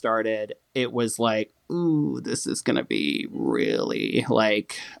payment started, it was like, ooh, this is going to be really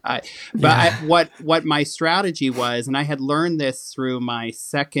like, what my strategy was, and I had learned this through my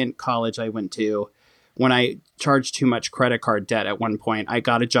second college I went to, when I charged too much credit card debt at one point, I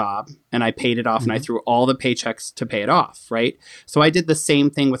got a job and I paid it off, and I threw all the paychecks to pay it off. Right. So I did the same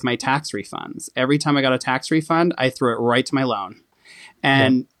thing with my tax refunds. Every time I got a tax refund, I threw it right to my loan.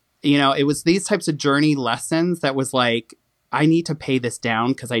 And, it was these types of journey lessons that was like, I need to pay this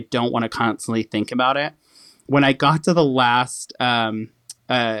down because I don't want to constantly think about it. When I got to the last, I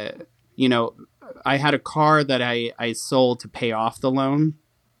had a car that I sold to pay off the loan.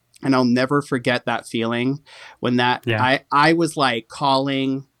 And I'll never forget that feeling when I was like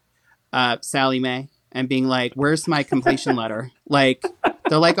calling Sally Mae and being like, where's my completion letter? Like,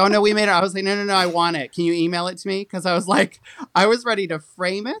 they're like, oh, no, we made it. I was like, no, I want it. Can you email it to me? Because I was like, I was ready to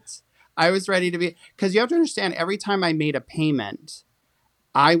frame it. I was ready to be, because you have to understand, every time I made a payment,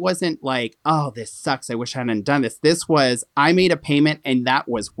 I wasn't like, oh, this sucks. I wish I hadn't done this. This was, I made a payment and that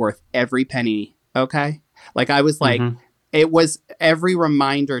was worth every penny. Okay. Like I was like, it was every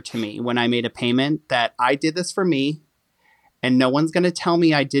reminder to me when I made a payment that I did this for me and no one's going to tell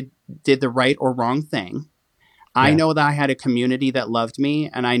me I did the right or wrong thing. Yeah. I know that I had a community that loved me,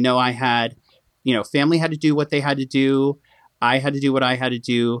 and I know I had, family had to do what they had to do. I had to do what I had to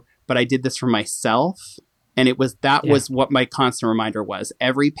do, but I did this for myself. And it was, was what my constant reminder was.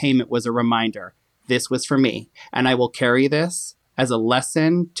 Every payment was a reminder. This was for me. And I will carry this as a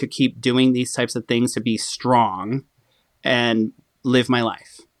lesson to keep doing these types of things, to be strong and live my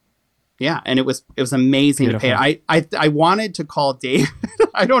life. Yeah. And it was amazing. Beautiful. To pay. I wanted to call David.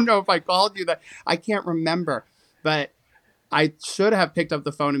 I don't know if I called you that. I can't remember, but I should have picked up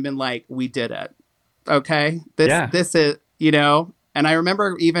the phone and been like, we did it. Okay. This is, and I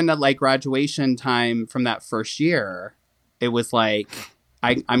remember even at like graduation time from that first year, it was like,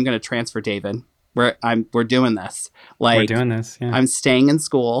 I'm going to transfer David. We're doing this. Like, we're doing this. Yeah. I'm staying in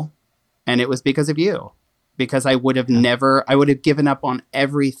school, and it was because of you. Because I would have I would have given up on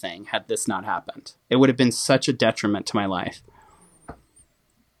everything had this not happened. It would have been such a detriment to my life.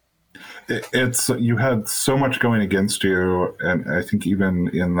 You had so much going against you. And I think even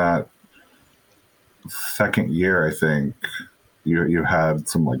in that second year, I think you had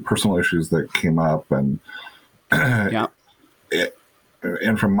some like personal issues that came up, and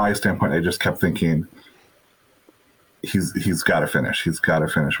and from my standpoint, I just kept thinking, he's got to finish. He's got to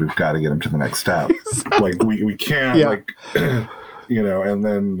finish. We've got to get him to the next step. Like we can't and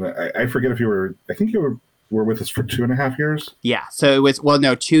then I forget if I think you were with us for 2.5 years. Yeah. So it was,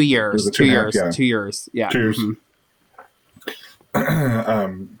 2 years, 2 years, 2 years. Yeah. 2 years.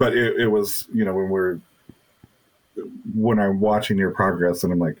 Mm-hmm. But it was, when I'm watching your progress,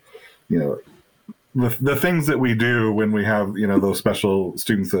 and I'm like, the things that we do when we have, those special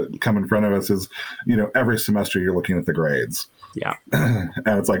students that come in front of us is, every semester you're looking at the grades. Yeah. And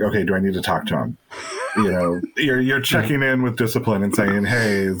it's like, okay, do I need to talk to them? You're checking in with discipline and saying,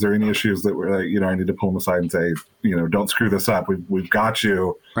 hey, is there any issues that we're like, I need to pull them aside and say, don't screw this up. We've got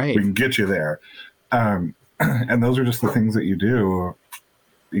you. Right. We can get you there. And those are just the things that you do,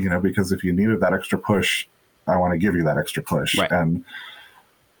 because if you needed that extra push, I want to give you that extra push. Right. And,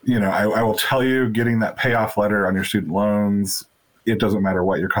 I will tell you, getting that payoff letter on your student loans, it doesn't matter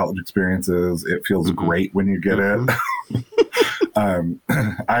what your college experience is. It feels great when you get it.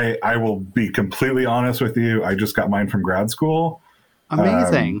 I will be completely honest with you. I just got mine from grad school.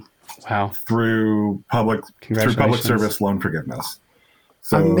 Amazing. Wow. Through public service loan forgiveness.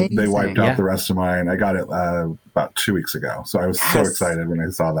 So amazing. They wiped out the rest of mine. I got it about 2 weeks ago. So I was so excited when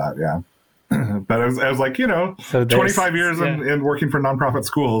I saw that. Yeah. But I was like, so 25 years in working for nonprofit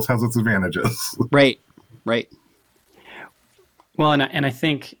schools has its advantages. Right. Well, and I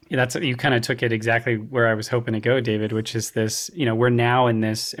think you kind of took it exactly where I was hoping to go, David, which is this, we're now in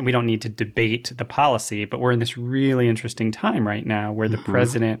this, and we don't need to debate the policy, but we're in this really interesting time right now where the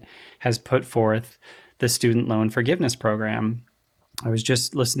president has put forth the student loan forgiveness program. I was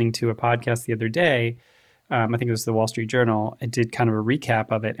just listening to a podcast the other day. I think it was the Wall Street Journal. It did kind of a recap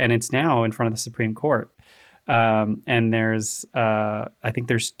of it, and it's now in front of the Supreme Court. And there's, I think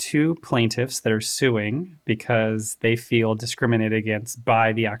there's 2 plaintiffs that are suing because they feel discriminated against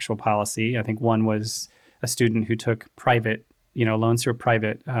by the actual policy. I think one was a student who took private, loans through a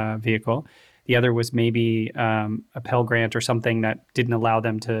private vehicle. The other was maybe a Pell Grant or something that didn't allow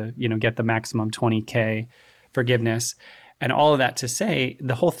them to, get the maximum $20,000 forgiveness. And all of that to say,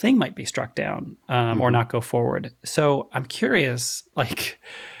 the whole thing might be struck down or not go forward. So I'm curious, like,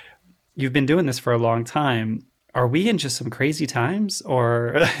 you've been doing this for a long time. Are we in just some crazy times,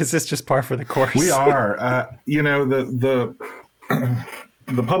 or is this just par for the course? We are.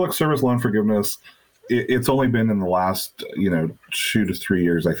 The public service loan forgiveness, it's only been in the last 2 to 3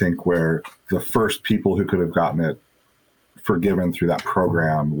 years, I think, where the first people who could have gotten it forgiven through that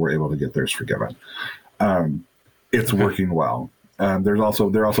program were able to get theirs forgiven. It's working well. They're also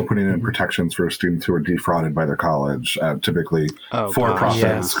putting in protections for students who are defrauded by their college, typically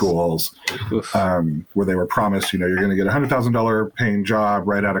for-profit schools, where they were promised, you're going to get a $100,000 paying job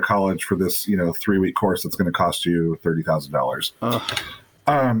right out of college for this, 3-week course that's going to cost you $30,000.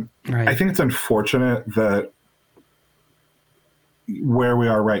 Right. I think it's unfortunate that where we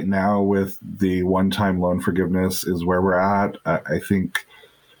are right now with the one-time loan forgiveness is where we're at. I think,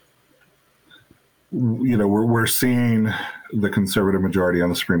 we're seeing the conservative majority on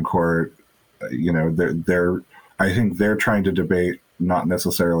the Supreme Court. I think they're trying to debate not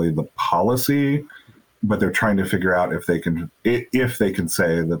necessarily the policy, but they're trying to figure out if they can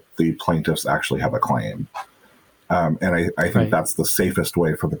say that the plaintiffs actually have a claim. And I think that's the safest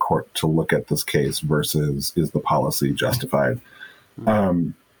way for the court to look at this case versus is the policy justified.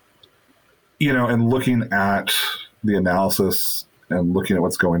 And looking at the analysis and looking at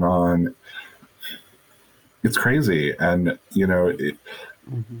what's going on, it's crazy. And,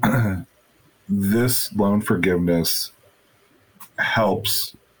 this loan forgiveness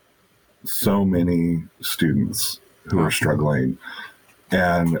helps so many students who are struggling.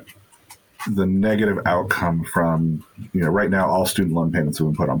 And the negative outcome from, right now, all student loan payments have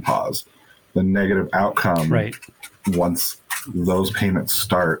been put on pause. The negative outcome once those payments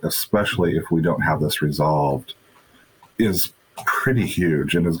start, especially if we don't have this resolved, is pretty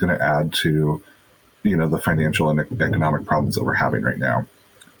huge and is going to add to, the financial and economic problems that we're having right now.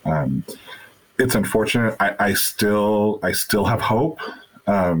 It's unfortunate. I still have hope,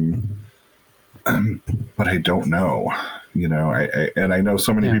 but I don't know. I know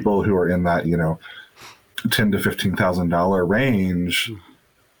so many people who are in that $10,000 to $15,000 range,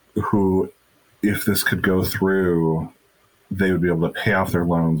 who, if this could go through, they would be able to pay off their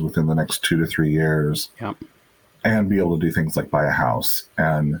loans within the next 2 to 3 years, and be able to do things like buy a house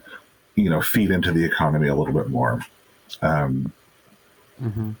and feed into the economy a little bit more. And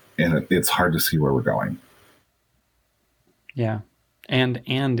it's hard to see where we're going. Yeah. And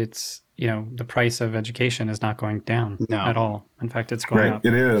it's, the price of education is not going down at all. In fact, it's going up.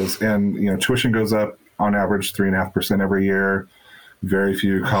 It is. And, tuition goes up on average 3.5% every year. Very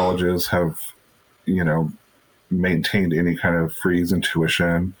few colleges have, maintained any kind of freeze in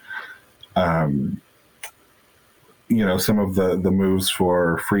tuition. Some of the moves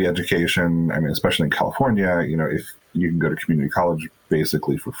for free education, especially in California, if you can go to community college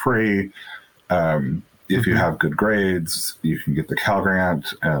basically for free, if you have good grades, you can get the Cal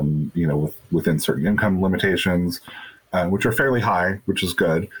Grant, and, within certain income limitations, which are fairly high, which is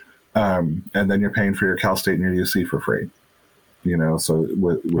good. And then you're paying for your Cal State and your UC for free, so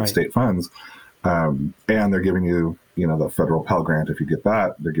with state funds. And they're giving you, the federal Pell Grant. If you get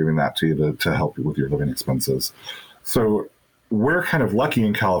that, they're giving that to you to help you with your living expenses. So we're kind of lucky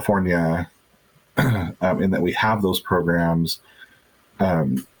in California in that we have those programs.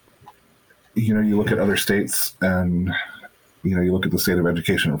 You look at other states and, you look at the state of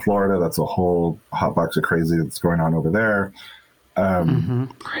education in Florida, that's a whole hot box of crazy that's going on over there.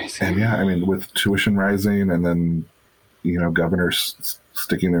 Crazy. And with tuition rising and then, governors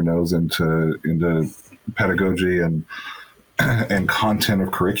sticking their nose into pedagogy and content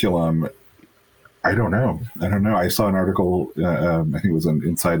of curriculum, I don't know. I saw an article, I think it was on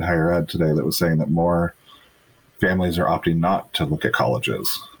Inside Higher Ed today, that was saying that more families are opting not to look at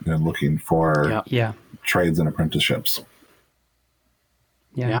colleges and looking for trades and apprenticeships.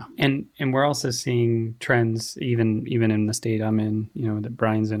 Yeah. And we're also seeing trends even in the state I'm in, that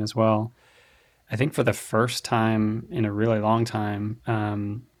Brian's in as well. I think for the first time in a really long time,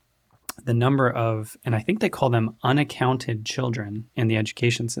 the number of, and I think they call them unaccounted children in the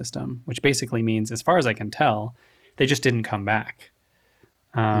education system, which basically means, as far as I can tell, they just didn't come back,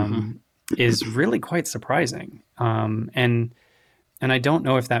 is really quite surprising. And I don't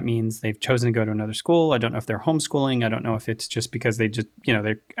know if that means they've chosen to go to another school. I don't know if they're homeschooling. I don't know if it's just because they just,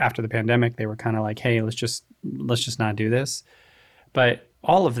 they after the pandemic, they were kind of like, hey, let's just not do this. But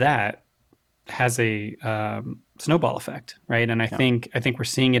all of that has a snowball effect, right? And I think we're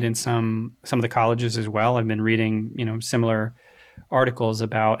seeing it in some of the colleges as well. I've been reading, similar articles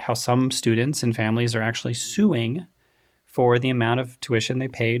about how some students and families are actually suing for the amount of tuition they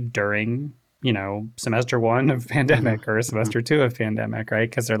paid during semester 1 of pandemic or semester 2 of pandemic, right?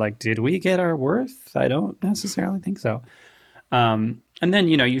 Because they're like, did we get our worth? I don't necessarily think so. And then,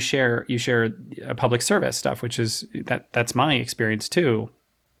 you share public service stuff, which is that's my experience too.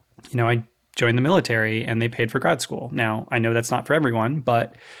 I joined the military and they paid for grad school. Now, I know that's not for everyone,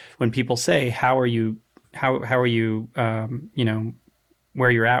 but when people say, how are you, where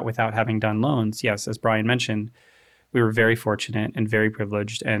you're at without having done loans? Yes, as Brian mentioned, we were very fortunate and very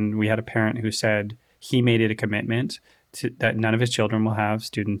privileged. And we had a parent who said he made it a commitment that none of his children will have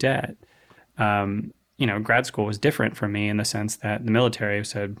student debt. Grad school was different for me in the sense that the military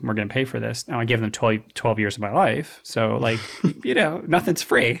said, we're going to pay for this. Now I gave them 12 years of my life. So nothing's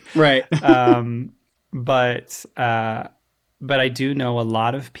free. Right. But I do know a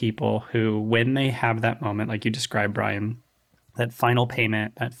lot of people who, when they have that moment, like you described, Brian, that final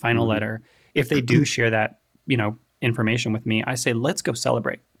payment, that final letter, if they do share that, information with me, I say, let's go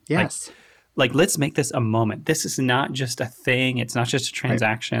celebrate. Yes. Like let's make this a moment. This is not just a thing. It's not just a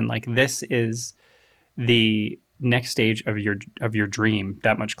transaction. Right. Like this is the next stage of your dream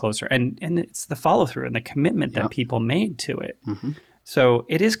that much closer. And it's the follow through and the commitment that people made to it. Mm-hmm. So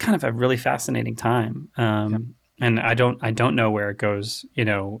it is kind of a really fascinating time. And I don't know where it goes,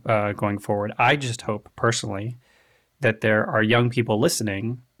 going forward. I just hope personally that there are young people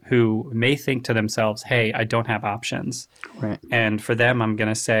listening who may think to themselves, hey, I don't have options. Right. And for them, I'm going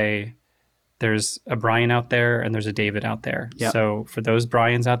to say, there's a Brian out there and there's a David out there. Yep. So for those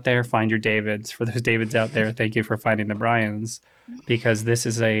Brians out there, find your Davids. For those Davids out there, thank you for finding the Brians, because this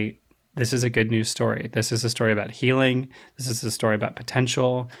is a good news story. This is a story about healing. This is a story about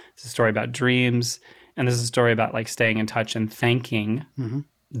potential. It's a story about dreams. And this is a story about staying in touch and thanking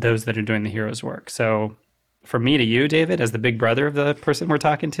those that are doing the hero's work. So from me to you, David, as the big brother of the person we're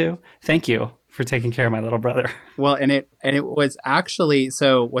talking to, thank you for taking care of my little brother. Well, and it was actually,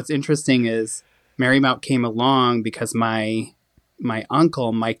 so what's interesting is Marymount came along because my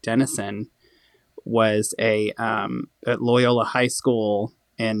uncle, Mike Dennison, was at Loyola High School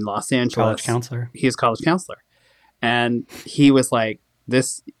in Los Angeles. College counselor. He was college counselor. And he was like,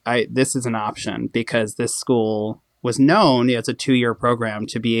 this is an option because this school was known, it's a 2-year program,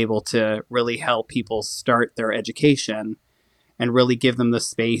 to be able to really help people start their education and really give them the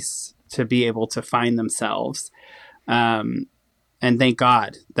space to be able to find themselves. And thank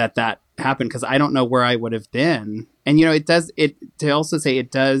God that happened, because I don't know where I would have been. And, there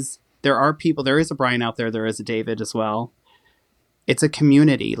are people, there is a Brian out there is a David as well. It's a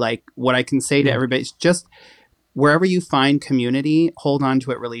community. Like what I can say to everybody is just wherever you find community, hold on to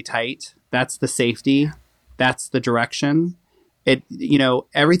it really tight. That's the safety. That's the direction.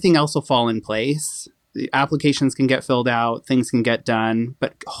 Everything else will fall in place. The applications can get filled out, things can get done,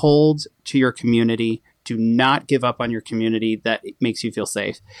 but hold to your community. Do not give up on your community that makes you feel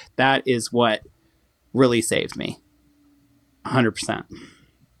safe. That is what really saved me. 100%.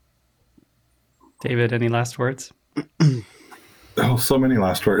 David, any last words? Oh, so many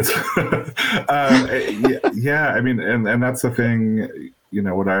last words. Yeah. I mean, and that's the thing,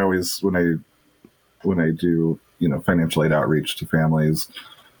 what I always, when I do, financial aid outreach to families,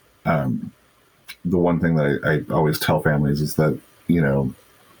 the one thing that I always tell families is that,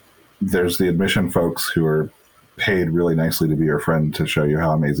 there's the admission folks who are paid really nicely to be your friend to show you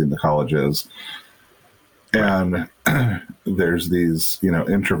how amazing the college is. And there's these,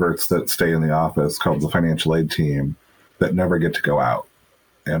 introverts that stay in the office called the financial aid team that never get to go out.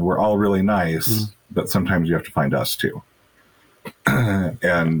 And we're all really nice, but sometimes you have to find us too.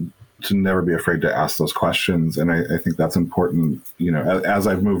 And to never be afraid to ask those questions. And I think that's important, as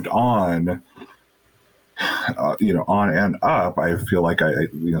I've moved on, on and up, I feel like I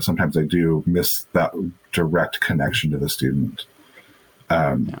sometimes I do miss that direct connection to the student.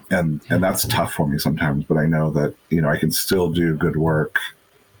 And that's tough for me sometimes, but I know that, I can still do good work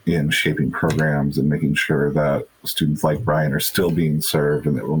in shaping programs and making sure that students like Brian are still being served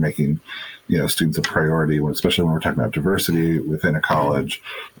and that we're making, students a priority, especially when we're talking about diversity within a college.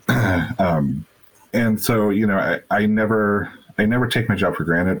 And so, I never take my job for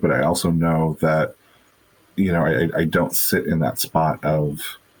granted, but I also know that, I don't sit in that spot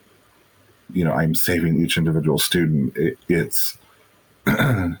of, I'm saving each individual student. It's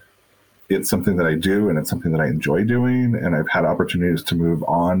something that I do, and it's something that I enjoy doing. And I've had opportunities to move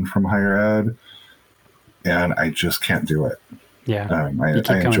on from higher ed, and I just can't do it. Yeah. I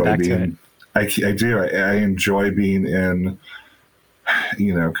enjoy being, I do. I enjoy being in,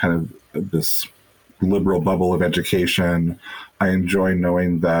 kind of this liberal bubble of education. I enjoy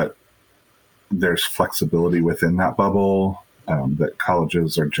knowing that there's flexibility within that bubble, that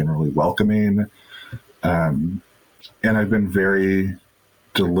colleges are generally welcoming. And I've been very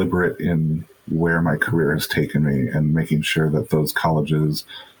deliberate in where my career has taken me and making sure that those colleges'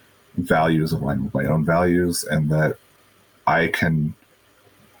 values align with my own values, and that I can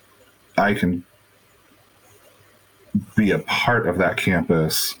be a part of that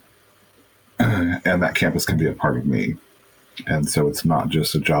campus, and that campus can be a part of me. And so it's not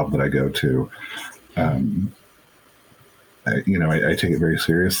just a job that I go to. I take it very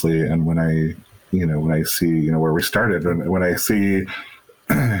seriously. And when I see, where we started, and when I see,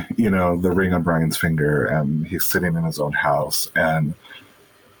 the ring on Brian's finger, and he's sitting in his own house, and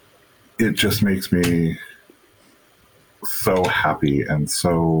it just makes me so happy. And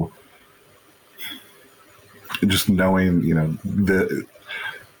so just knowing,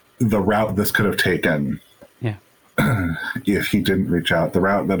 the route this could have taken, yeah, if he didn't reach out, the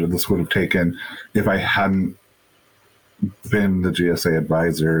route that this would have taken if I hadn't been the GSA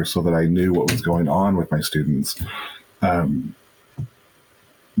advisor, so that I knew what was going on with my students.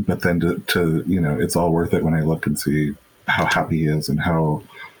 But then to it's all worth it when I look and see how happy he is, and how,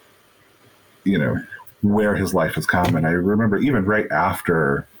 where his life has come. And I remember even right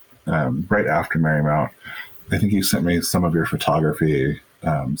after Marymount, I think you sent me some of your photography,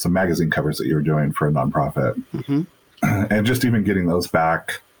 some magazine covers that you were doing for a nonprofit. Mm-hmm. And just even getting those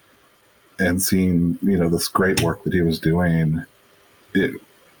back and seeing, this great work that he was doing,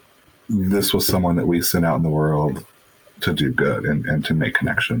 this was someone that we sent out in the world to do good and to make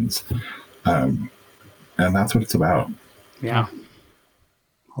connections. And that's what it's about. Yeah.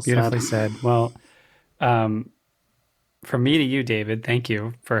 Beautifully said. Well, from me to you, David, thank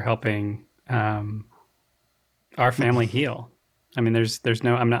you for helping our family heal. I mean, there's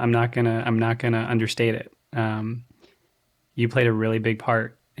no, I'm not gonna understate it. You played a really big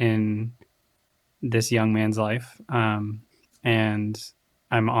part in this young man's life. And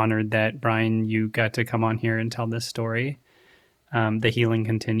I'm honored that, Brian, you got to come on here and tell this story. The healing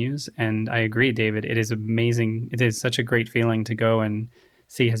continues. And I agree, David, it is amazing. It is such a great feeling to go and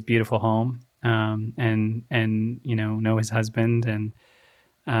see his beautiful home, and know his husband, and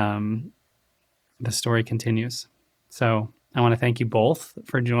the story continues. So I want to thank you both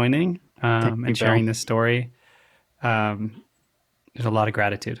for joining and sharing this story. There's a lot of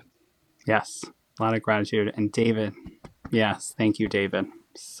gratitude. Yes, a lot of gratitude. And David, yes, thank you, David,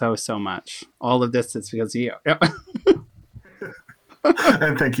 so much. All of this is because of you. Yep.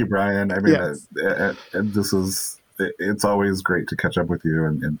 And thank you, Brian. I mean, Yes. it's always great to catch up with you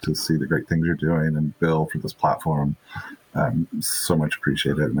and to see the great things you're doing, and Bill for this platform. So much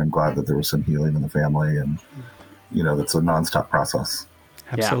appreciated. And I'm glad that there was some healing in the family, and, that's a nonstop process.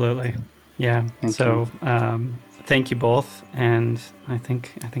 Absolutely. Yeah. Thank you both. And I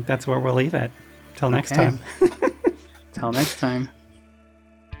think that's where we'll leave it. Till next time. Till next time.